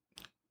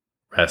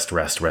 Rest.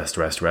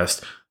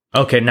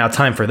 Okay, now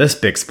time for this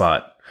big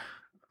spot.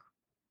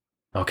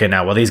 Okay,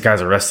 now while these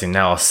guys are resting,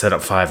 now I'll set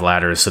up 5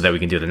 ladders so that we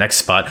can do the next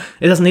spot.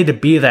 It doesn't need to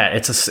be that.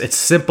 It's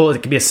simple.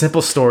 It can be a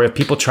simple story of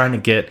people trying to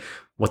get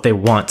what they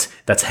want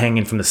that's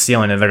hanging from the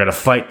ceiling, and they're going to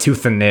fight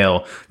tooth and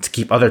nail to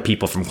keep other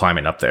people from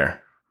climbing up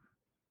there.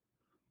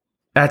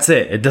 That's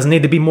it. It doesn't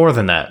need to be more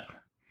than that.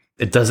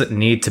 It doesn't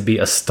need to be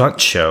a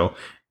stunt show.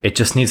 It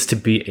just needs to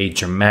be a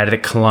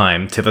dramatic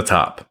climb to the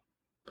top.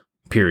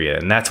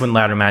 Period. And that's when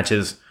ladder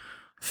matches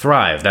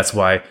thrive. That's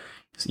why,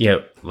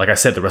 like I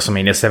said, the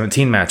WrestleMania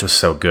 17 match was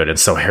so good and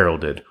so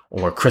heralded.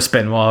 Or Chris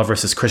Benoit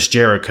versus Chris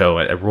Jericho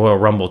at Royal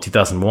Rumble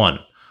 2001.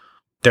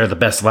 They're the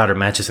best ladder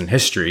matches in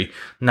history,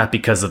 not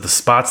because of the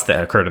spots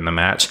that occurred in the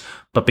match,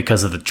 but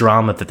because of the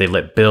drama that they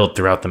let build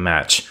throughout the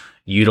match,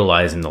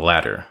 utilizing the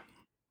ladder.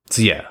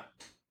 So yeah,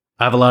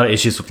 I have a lot of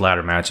issues with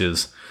ladder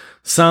matches.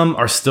 Some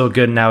are still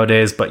good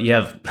nowadays, but you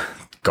have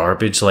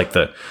garbage like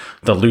the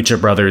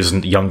Lucha Brothers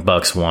and Young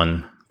Bucks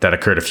one that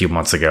occurred a few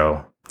months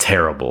ago.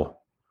 Terrible.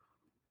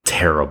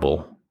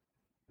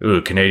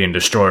 Ooh, Canadian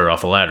Destroyer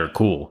off a ladder,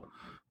 cool.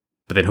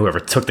 But then whoever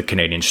took the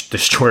Canadian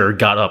Destroyer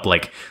got up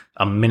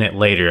a minute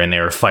later, and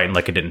they were fighting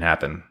like it didn't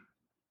happen.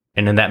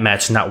 And in that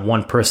match, not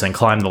one person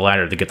climbed the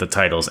ladder to get the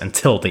titles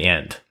until the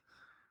end.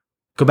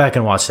 Go back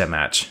and watch that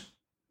match.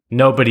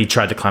 Nobody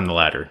tried to climb the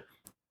ladder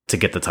to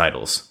get the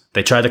titles.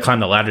 They tried to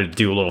climb the ladder to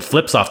do little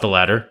flips off the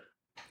ladder,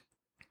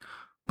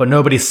 but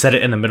nobody set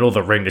it in the middle of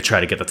the ring to try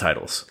to get the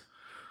titles.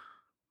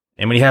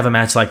 And when you have a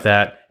match like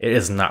that, it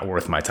is not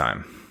worth my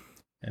time.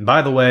 And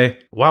by the way,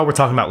 while we're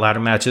talking about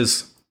ladder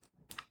matches,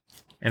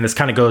 and this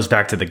kind of goes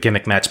back to the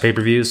Gimmick match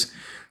pay-per-views,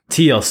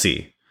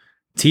 TLC.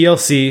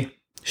 TLC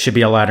should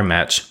be a ladder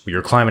match where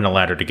you're climbing a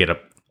ladder to get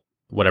up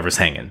whatever's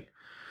hanging.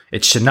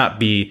 It should not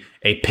be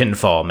a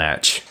pinfall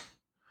match.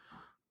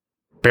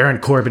 Baron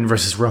Corbin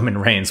versus Roman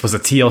Reigns was a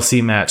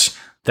TLC match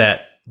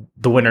that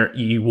the winner,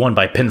 you won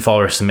by pinfall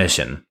or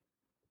submission.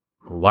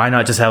 Why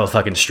not just have a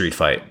fucking street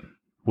fight?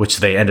 Which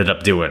they ended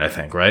up doing, I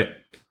think, right?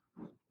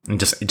 And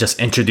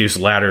just introduce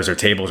ladders or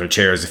tables or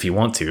chairs if you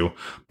want to,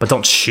 but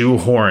don't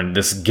shoehorn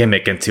this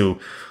gimmick into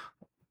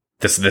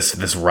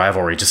this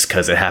rivalry just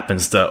because it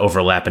happens to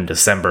overlap in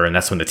December and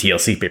that's when the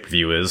TLC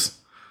pay-per-view is.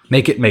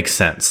 Make it make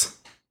sense.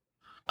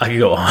 I could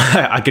go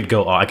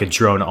on. I could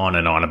drone on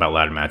and on about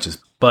ladder matches,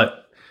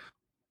 but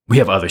we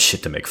have other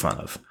shit to make fun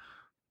of.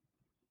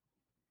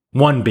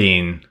 One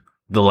being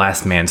the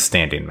last man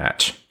standing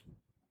match.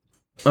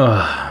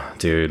 Ugh,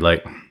 dude,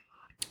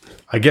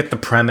 I get the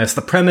premise.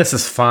 The premise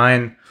is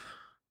fine,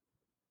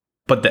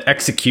 but the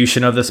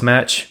execution of this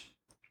match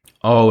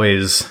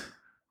always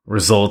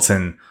results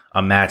in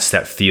a match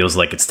that feels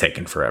like it's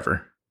taken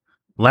forever.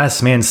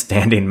 Last man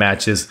standing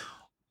matches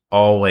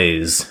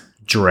always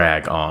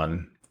drag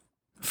on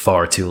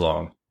far too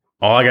long.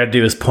 All I gotta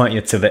do is point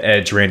you to the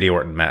Edge Randy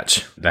Orton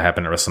match that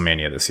happened at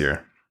WrestleMania this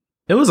year.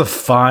 It was a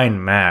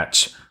fine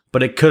match,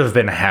 but it could have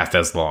been half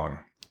as long.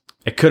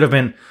 It could have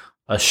been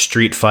a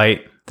street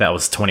fight that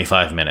was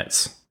 25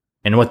 minutes.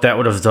 And what that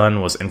would have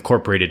done was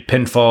incorporated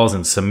pinfalls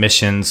and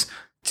submissions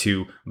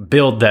to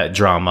build that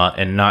drama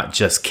and not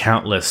just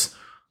countless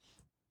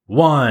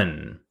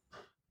 1,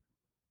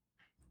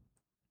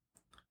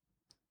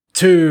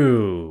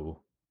 2,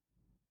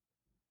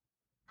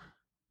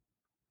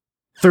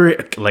 3.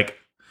 Like,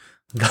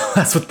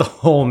 that's what the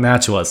whole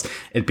match was.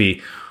 It'd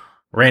be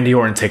Randy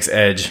Orton takes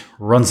Edge,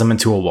 runs him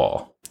into a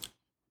wall.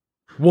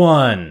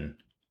 1,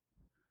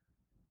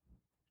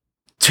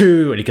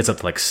 2, and he gets up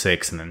to like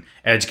 6, and then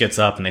Edge gets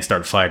up and they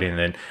start fighting, and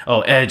then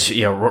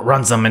Edge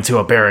runs him into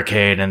a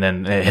barricade and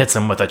then it hits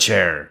him with a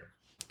chair.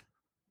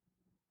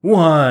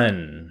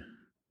 1,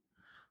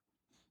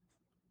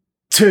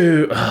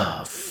 2.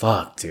 Oh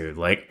fuck, dude!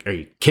 Like, are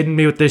you kidding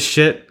me with this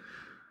shit?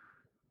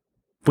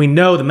 We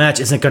know the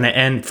match isn't going to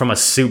end from a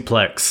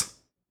suplex.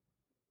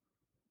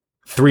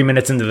 3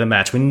 minutes into the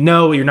match, we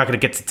know you're not going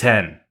to get to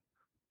 10.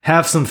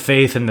 Have some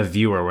faith in the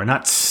viewer. We're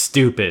not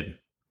stupid.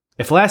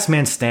 If last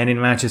man standing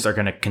matches are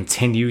going to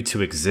continue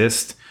to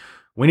exist,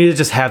 we need to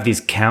just have these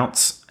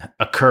counts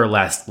occur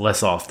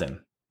less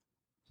often.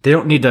 They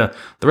don't need to.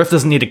 The ref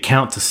doesn't need to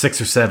count to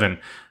 6 or 7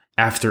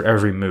 after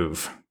every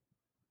move.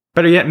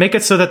 Better yet, make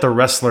it so that the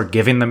wrestler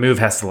giving the move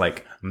has to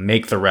like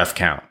make the ref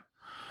count.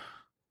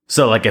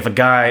 So like if a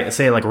guy,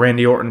 say like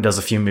Randy Orton does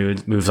a few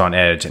moves on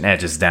Edge and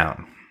Edge is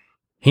down,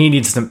 he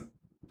needs to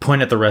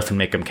point at the ref and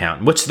make him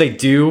count, which they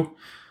do,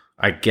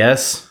 I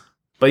guess.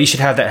 But you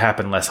should have that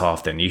happen less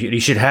often. You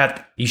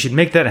should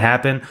make that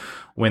happen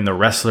when the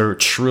wrestler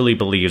truly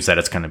believes that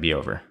it's going to be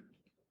over.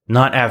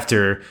 Not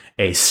after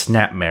a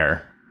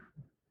snapmare.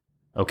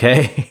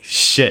 Okay?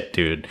 Shit,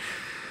 dude.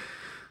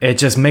 It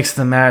just makes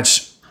the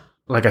match,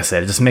 like I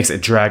said, it just makes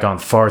it drag on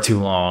far too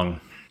long.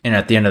 And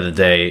at the end of the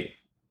day,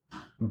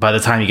 by the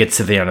time you get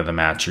to the end of the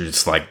match, you're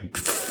just like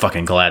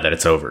fucking glad that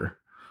it's over.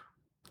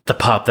 The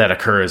pop that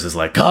occurs is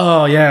like,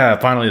 oh yeah,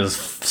 finally this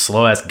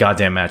slow ass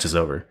goddamn match is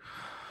over.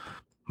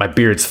 My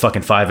beard's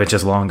fucking 5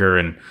 inches longer,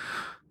 and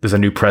there's a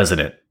new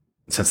president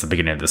since the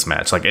beginning of this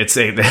match. Like,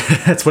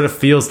 that's what it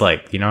feels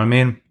like. You know what I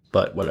mean?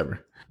 But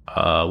whatever.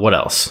 What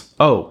else?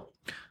 Oh,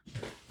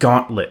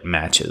 gauntlet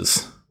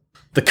matches.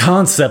 The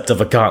concept of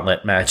a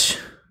gauntlet match,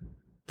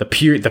 the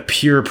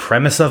pure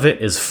premise of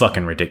it is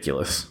fucking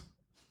ridiculous.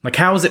 Like,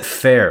 how is it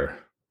fair?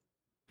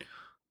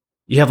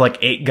 You have like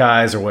 8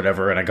 guys or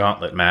whatever in a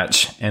gauntlet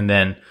match, and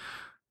then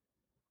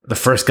the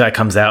first guy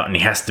comes out and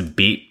he has to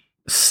beat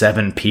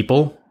 7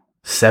 people.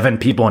 7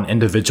 people in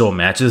individual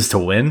matches to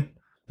win.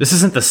 This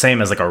isn't the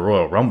same as like a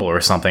Royal Rumble or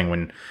something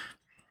when,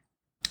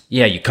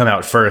 yeah, you come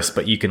out first,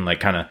 but you can like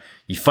kind of,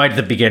 you fight at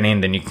the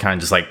beginning, then you can kind of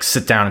just like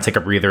sit down and take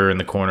a breather in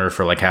the corner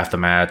for like half the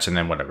match and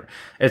then whatever.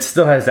 It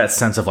still has that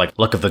sense of like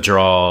luck of the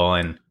draw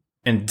and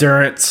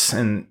endurance,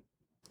 and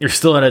you're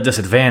still at a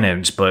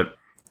disadvantage, but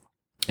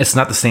it's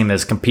not the same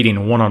as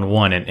competing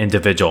one-on-one in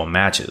individual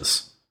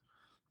matches.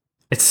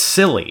 It's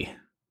silly.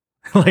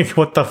 Like,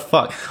 what the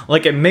fuck?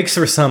 Like, it makes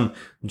for some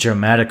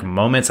dramatic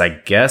moments, I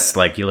guess.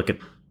 Like, you look at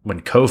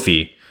when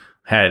Kofi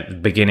had the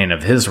beginning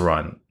of his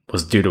run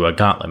was due to a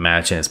gauntlet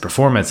match and his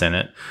performance in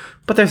it.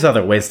 But there's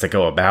other ways to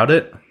go about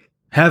it.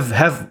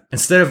 Have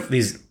instead of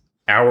these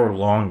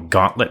hour-long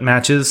gauntlet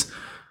matches,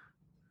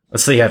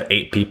 let's say you have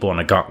 8 people in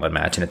a gauntlet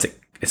match and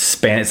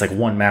it's like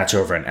one match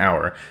over an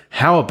hour.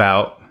 How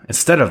about,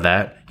 instead of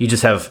that, you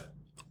just have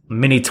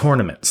mini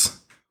tournaments?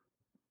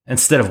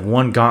 Instead of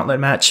one gauntlet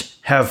match,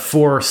 have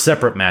 4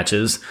 separate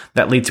matches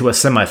that lead to a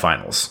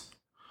semifinals.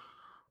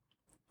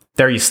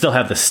 There you still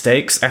have the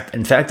stakes.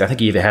 In fact, I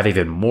think you have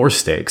even more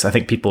stakes. I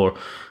think people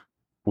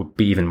would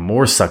be even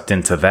more sucked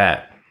into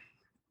that.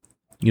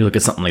 You look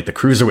at something like the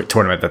Cruiserweight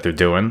tournament that they're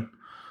doing.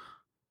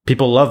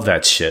 People love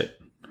that shit.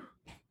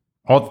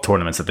 All the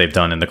tournaments that they've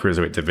done in the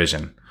Cruiserweight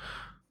division.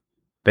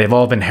 They've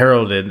all been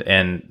heralded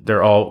and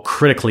they're all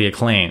critically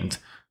acclaimed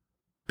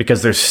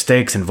because there's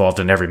stakes involved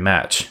in every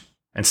match.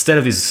 Instead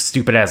of these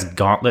stupid-ass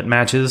gauntlet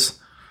matches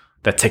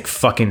that take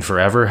fucking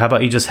forever, how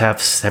about you just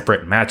have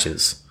separate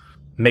matches?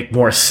 Make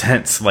more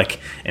sense, like,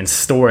 in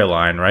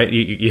storyline, right?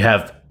 You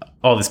have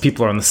all these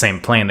people are on the same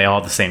plane, they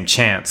all have the same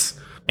chance,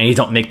 and you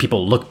don't make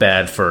people look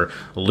bad for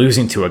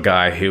losing to a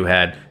guy who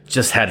had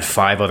just had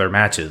 5 other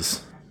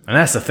matches. And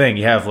that's the thing,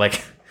 you have,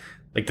 like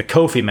the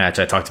Kofi match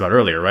I talked about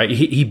earlier, right?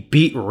 He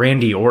beat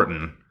Randy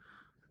Orton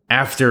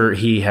after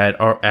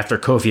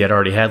Kofi had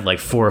already had, like,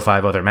 4 or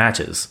 5 other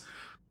matches.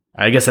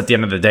 I guess at the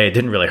end of the day, it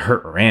didn't really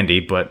hurt Randy,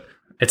 but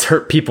it's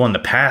hurt people in the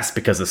past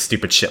because of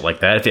stupid shit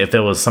like that. If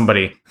there was some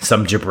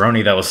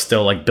jabroni that was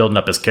still like building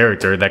up his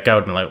character, that guy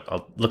would like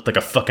looked like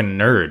a fucking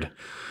nerd.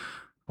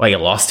 Why, you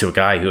lost to a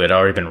guy who had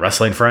already been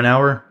wrestling for an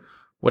hour?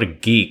 What a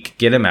geek.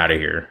 Get him out of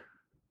here.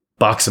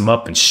 Box him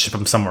up and ship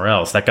him somewhere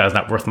else. That guy's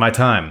not worth my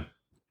time.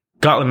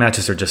 Gauntlet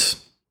matches are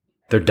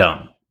they're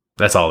dumb.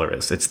 That's all there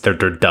is. They're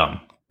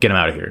dumb. Get him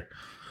out of here.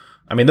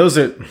 I mean, those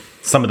are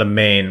some of the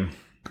main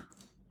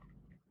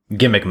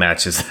gimmick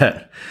matches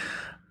that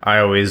I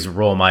always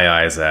roll my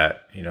eyes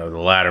at. The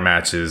ladder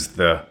matches,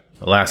 the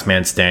last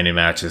man standing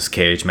matches,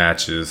 cage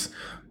matches,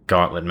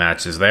 gauntlet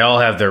matches. They all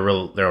have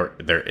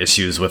their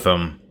issues with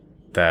them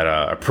that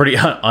are pretty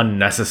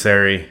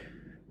unnecessary,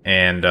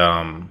 and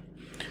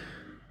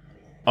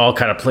all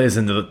kind of plays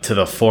into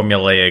the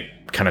formulaic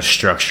kind of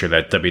structure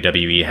that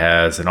WWE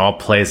has, and all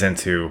plays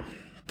into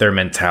their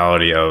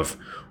mentality of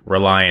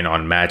relying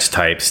on match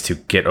types to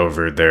get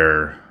over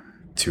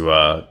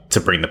to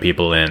bring the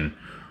people in,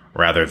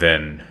 rather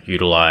than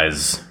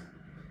utilize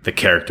the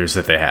characters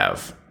that they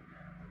have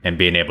and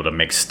being able to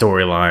make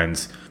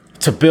storylines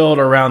to build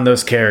around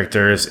those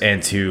characters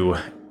and to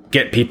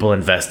get people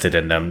invested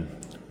in them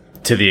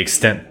to the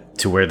extent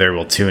to where they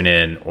will tune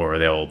in or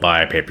they'll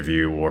buy a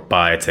pay-per-view or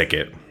buy a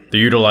ticket. They're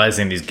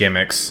utilizing these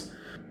gimmicks.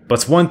 But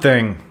it's one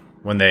thing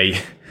when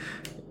they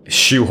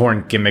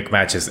shoehorn gimmick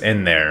matches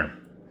in there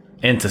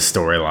into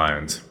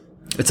storylines.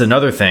 It's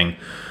another thing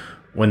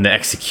when the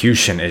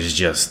execution is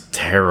just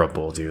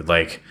terrible, dude.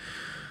 Like,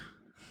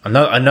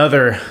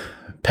 another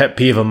pet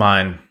peeve of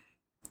mine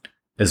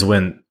is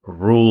when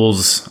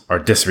rules are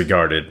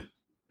disregarded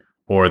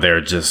or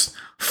they're just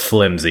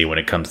flimsy when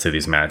it comes to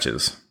these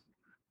matches.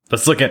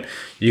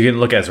 You can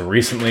look as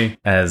recently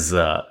as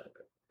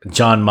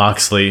Jon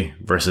Moxley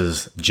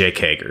versus Jake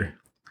Hager.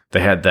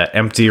 They had that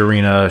empty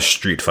arena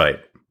street fight.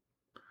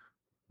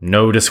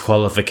 No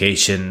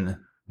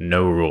disqualification,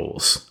 no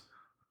rules.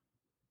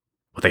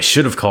 What they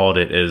should have called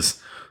it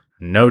is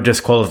no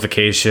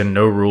disqualification,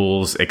 no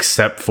rules,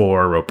 except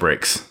for rope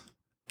breaks.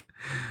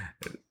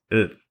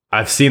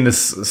 I've seen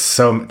this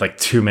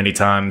too many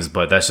times,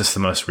 but that's just the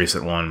most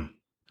recent one.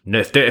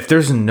 If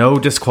there's no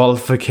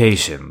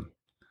disqualification,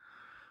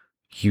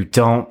 you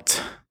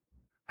don't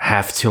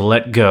have to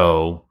let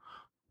go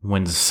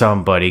when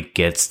somebody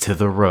gets to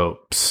the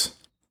ropes.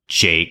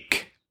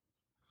 Jake.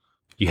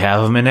 You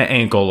have him in an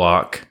ankle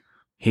lock.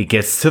 He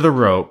gets to the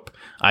rope.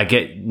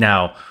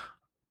 Now,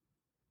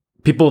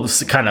 people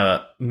kind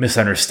of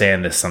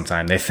misunderstand this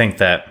sometimes. They think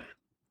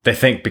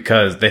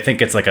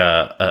it's like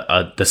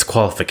a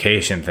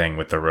disqualification thing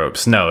with the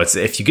ropes. No, it's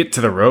if you get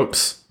to the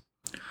ropes,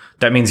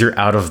 that means you're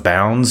out of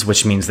bounds,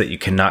 which means that you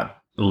cannot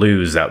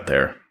lose out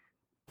there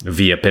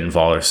via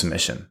pinfall or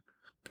submission.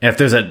 And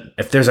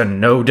if there's a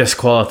no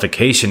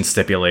disqualification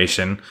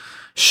stipulation,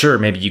 sure,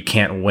 maybe you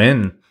can't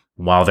win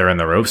while they're in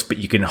the ropes, but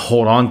you can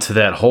hold on to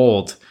that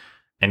hold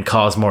and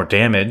cause more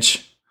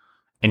damage.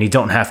 And you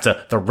don't have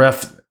to. The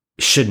ref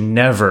should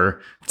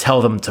never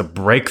tell them to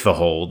break the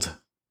hold.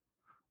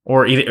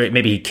 Or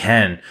maybe he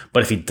can,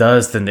 but if he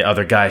does, then the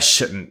other guy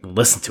shouldn't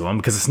listen to him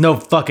because it's no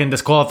fucking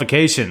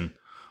disqualification.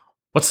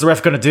 What's the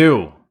ref gonna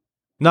do?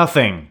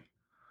 Nothing.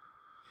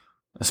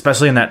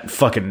 Especially in that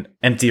fucking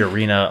empty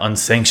arena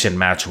unsanctioned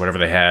match or whatever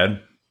they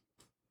had.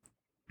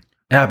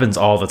 It happens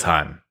all the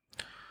time.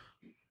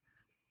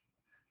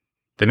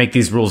 They make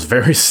these rules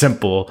very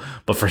simple,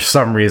 but for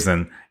some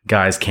reason,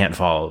 guys can't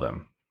follow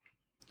them.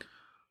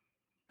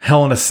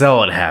 Hell in a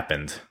Cell, it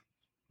happened.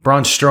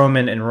 Braun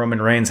Strowman and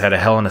Roman Reigns had a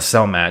Hell in a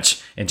Cell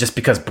match, and just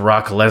because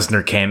Brock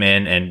Lesnar came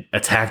in and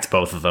attacked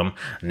both of them,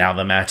 now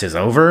the match is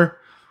over?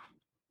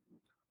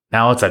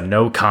 Now it's a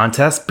no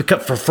contest?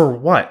 Because for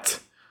what?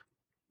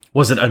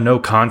 Was it a no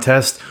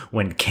contest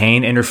when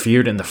Kane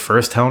interfered in the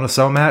first Hell in a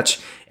Cell match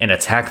and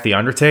attacked The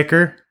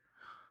Undertaker?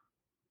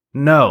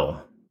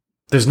 No.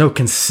 There's no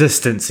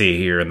consistency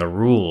here in the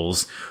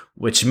rules,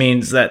 which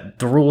means that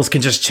the rules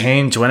can just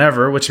change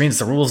whenever, which means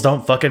the rules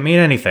don't fucking mean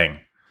anything.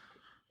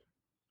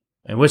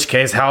 In which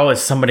case, how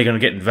is somebody going to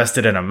get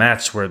invested in a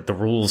match where the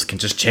rules can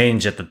just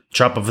change at the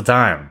drop of a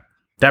dime?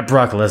 That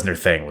Brock Lesnar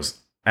thing was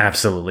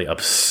absolutely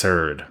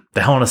absurd.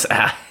 The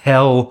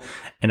Hell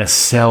in a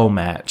Cell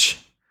match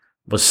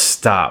was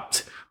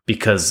stopped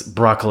because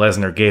Brock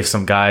Lesnar gave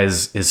some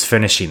guys his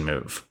finishing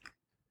move.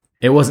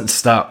 It wasn't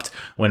stopped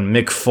when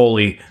Mick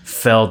Foley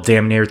fell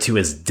damn near to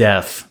his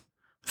death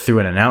through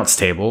an announce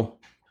table.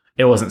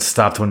 It wasn't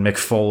stopped when Mick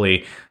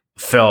Foley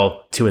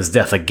fell to his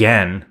death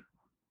again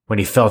when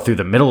he fell through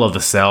the middle of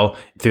the cell,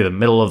 through the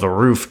middle of the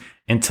roof,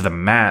 into the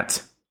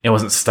mat. It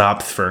wasn't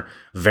stopped for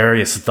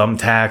various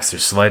thumbtacks or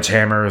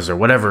sledgehammers or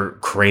whatever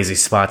crazy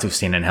spots we've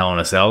seen in Hell in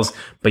a Cells.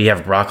 But you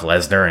have Brock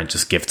Lesnar and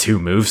just give 2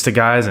 moves to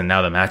guys and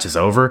now the match is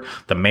over.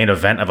 The main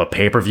event of a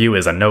pay-per-view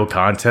is a no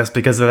contest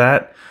because of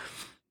that.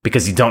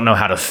 Because you don't know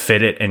how to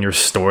fit it in your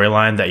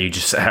storyline, that you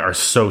just are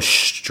so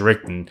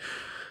strict and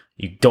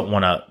you don't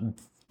want to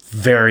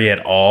vary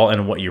at all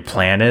in what your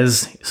plan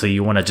is. So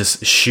you want to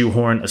just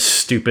shoehorn a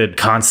stupid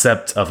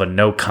concept of a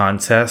no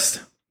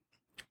contest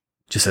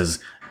just as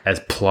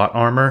plot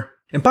armor.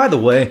 And by the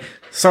way,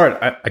 sorry,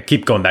 I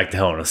keep going back to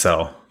Hell in a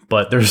Cell,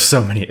 but there's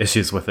so many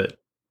issues with it.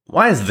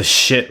 Why is the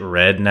shit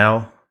red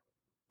now?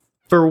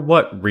 For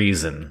what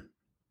reason?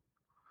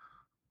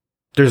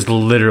 There's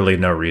literally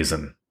no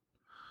reason.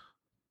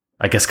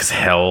 I guess because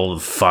hell,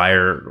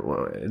 fire.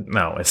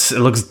 No, it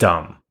looks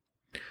dumb.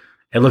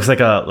 It looks like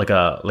a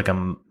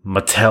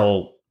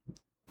Mattel,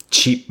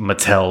 cheap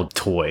Mattel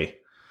toy.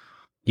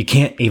 You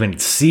can't even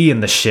see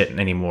in the shit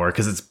anymore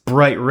because it's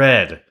bright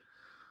red.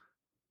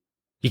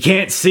 You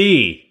can't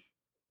see.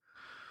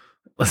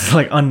 It's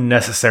like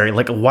unnecessary.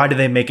 Like, why do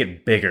they make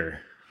it bigger?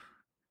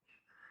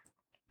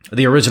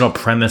 The original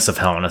premise of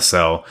Hell in a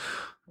Cell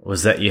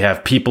was that you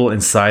have people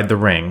inside the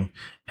ring,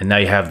 and now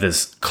you have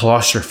this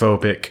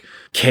claustrophobic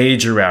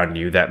cage around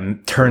you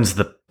that turns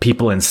the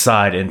people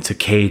inside into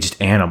caged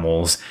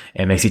animals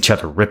and makes each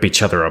other rip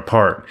each other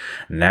apart.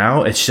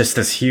 Now it's just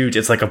this huge,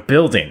 it's like a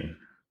building.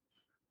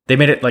 They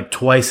made it like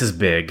twice as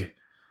big.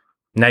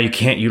 Now you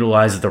can't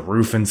utilize the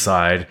roof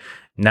inside.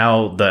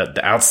 Now the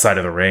outside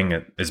of the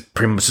ring is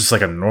pretty much just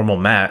like a normal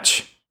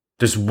match.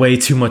 There's way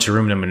too much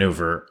room to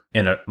maneuver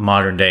in a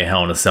modern day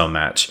Hell in a Cell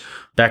match.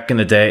 Back in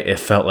the day, it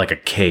felt like a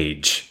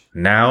cage.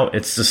 Now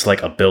it's just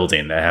like a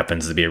building that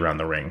happens to be around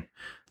the ring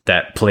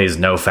that plays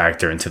no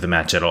factor into the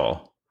match at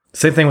all.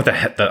 Same thing with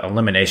the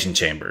elimination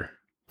chamber.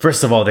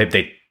 First of all,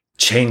 they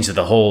changed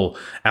the whole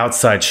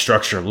outside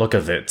structure look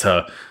of it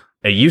to,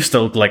 it used to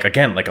look like,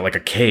 again, like a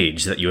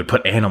cage that you would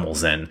put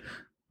animals in.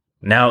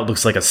 Now it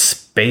looks like a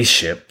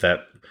spaceship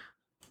that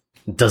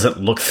doesn't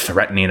look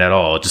threatening at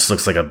all. It just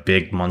looks like a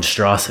big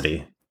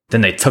monstrosity.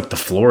 Then they took the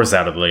floors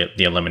out of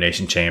the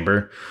elimination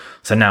chamber.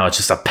 So now it's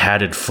just a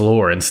padded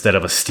floor instead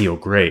of a steel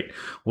grate,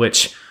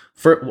 which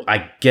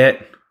I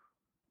get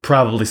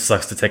probably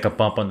sucks to take a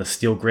bump on the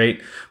steel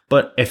grate.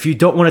 But if you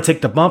don't want to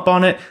take the bump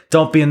on it,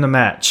 don't be in the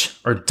match,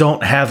 or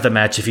don't have the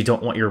match if you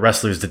don't want your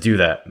wrestlers to do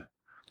that.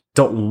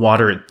 Don't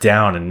water it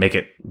down and make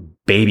it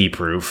baby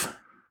proof.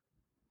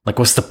 Like,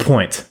 what's the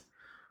point?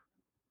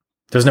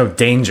 There's no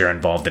danger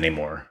involved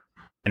anymore.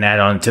 And add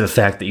on to the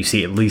fact that you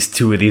see at least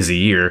 2 of these a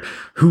year.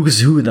 Who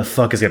the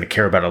fuck is going to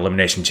care about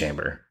Elimination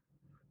Chamber?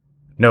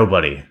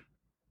 Nobody.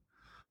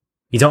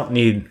 You don't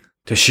need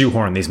to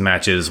shoehorn these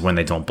matches when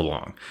they don't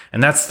belong.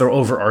 And that's the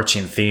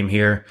overarching theme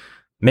here.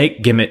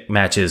 Make gimmick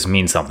matches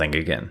mean something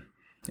again.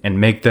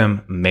 And make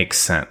them make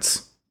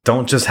sense.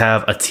 Don't just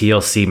have a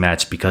TLC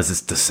match because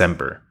it's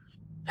December.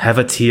 Have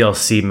a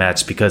TLC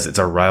match because it's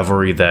a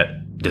rivalry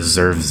that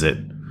deserves it.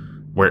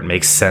 Where it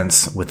makes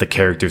sense with the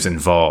characters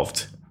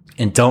involved.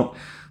 And don't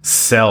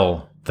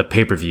sell the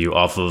pay-per-view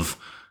off of,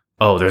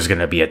 oh, there's going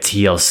to be a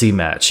TLC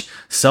match.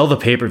 Sell the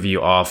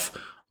pay-per-view off,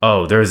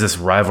 oh, there's this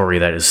rivalry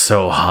that is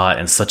so hot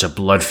and such a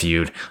blood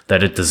feud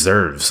that it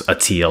deserves a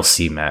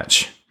TLC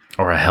match.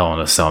 Or a Hell in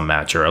a Cell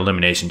match, or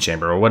Elimination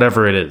Chamber, or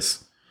whatever it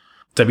is.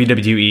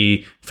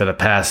 WWE, for the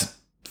past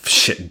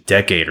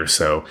decade or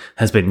so,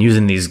 has been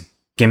using these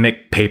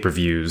gimmick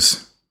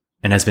pay-per-views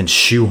and has been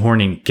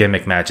shoehorning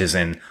gimmick matches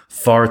in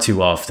far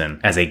too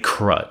often as a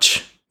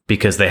crutch,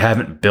 because they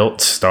haven't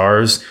built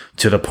stars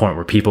to the point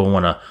where people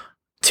want to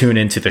tune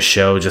into the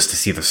show just to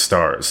see the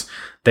stars.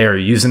 They are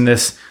using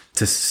this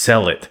to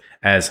sell it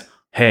as,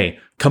 hey,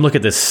 come look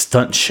at this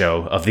stunt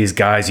show of these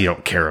guys you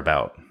don't care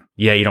about.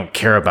 Yeah, you don't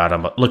care about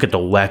them, but look at the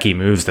wacky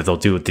moves that they'll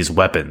do with these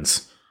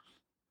weapons.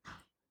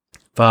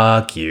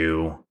 Fuck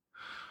you.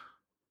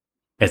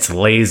 It's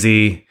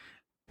lazy,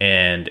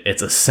 and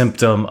it's a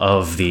symptom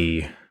of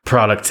the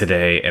product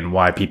today and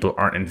why people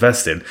aren't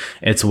invested.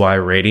 It's why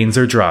ratings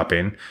are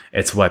dropping.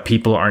 It's why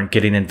people aren't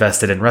getting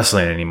invested in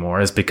wrestling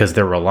anymore, is because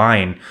they're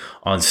relying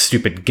on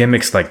stupid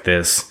gimmicks like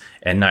this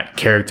and not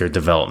character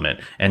development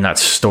and not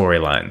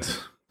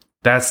storylines.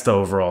 That's the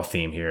overall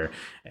theme here.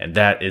 And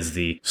that is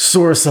the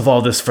source of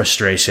all this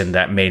frustration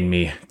that made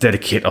me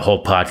dedicate a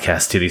whole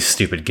podcast to these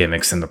stupid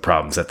gimmicks and the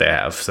problems that they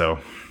have. So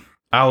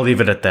I'll leave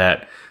it at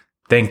that.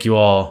 Thank you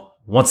all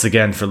once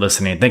again for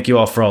listening. Thank you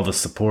all for all the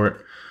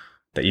support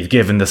that you've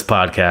given this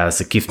podcast.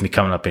 It keeps me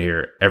coming up in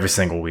here every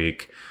single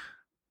week.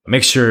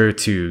 Make sure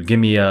to give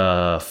me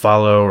a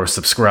follow or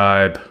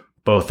subscribe,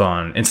 both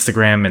on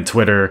Instagram and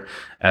Twitter,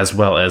 as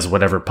well as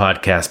whatever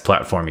podcast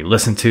platform you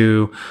listen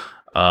to.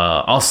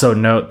 Also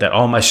note that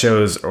all my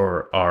shows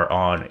are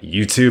on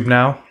YouTube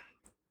now.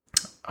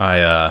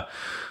 I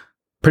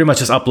pretty much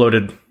just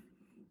uploaded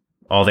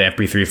all the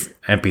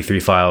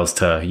MP3 files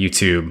to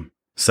YouTube.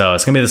 So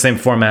it's going to be the same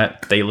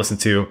format that you listen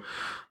to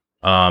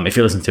if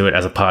you listen to it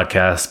as a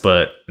podcast.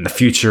 But in the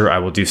future, I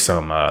will do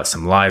some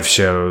live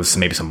shows,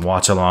 maybe some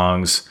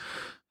watch-alongs,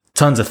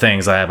 tons of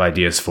things I have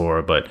ideas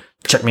for. But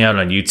check me out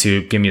on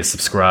YouTube. Give me a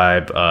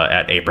subscribe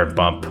at Apron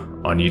Bump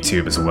on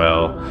YouTube as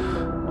well.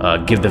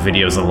 Give the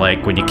videos a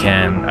like when you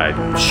can.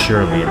 I'd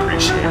surely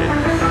appreciate it.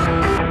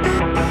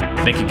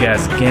 Thank you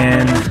guys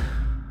again.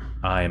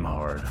 I am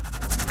hard.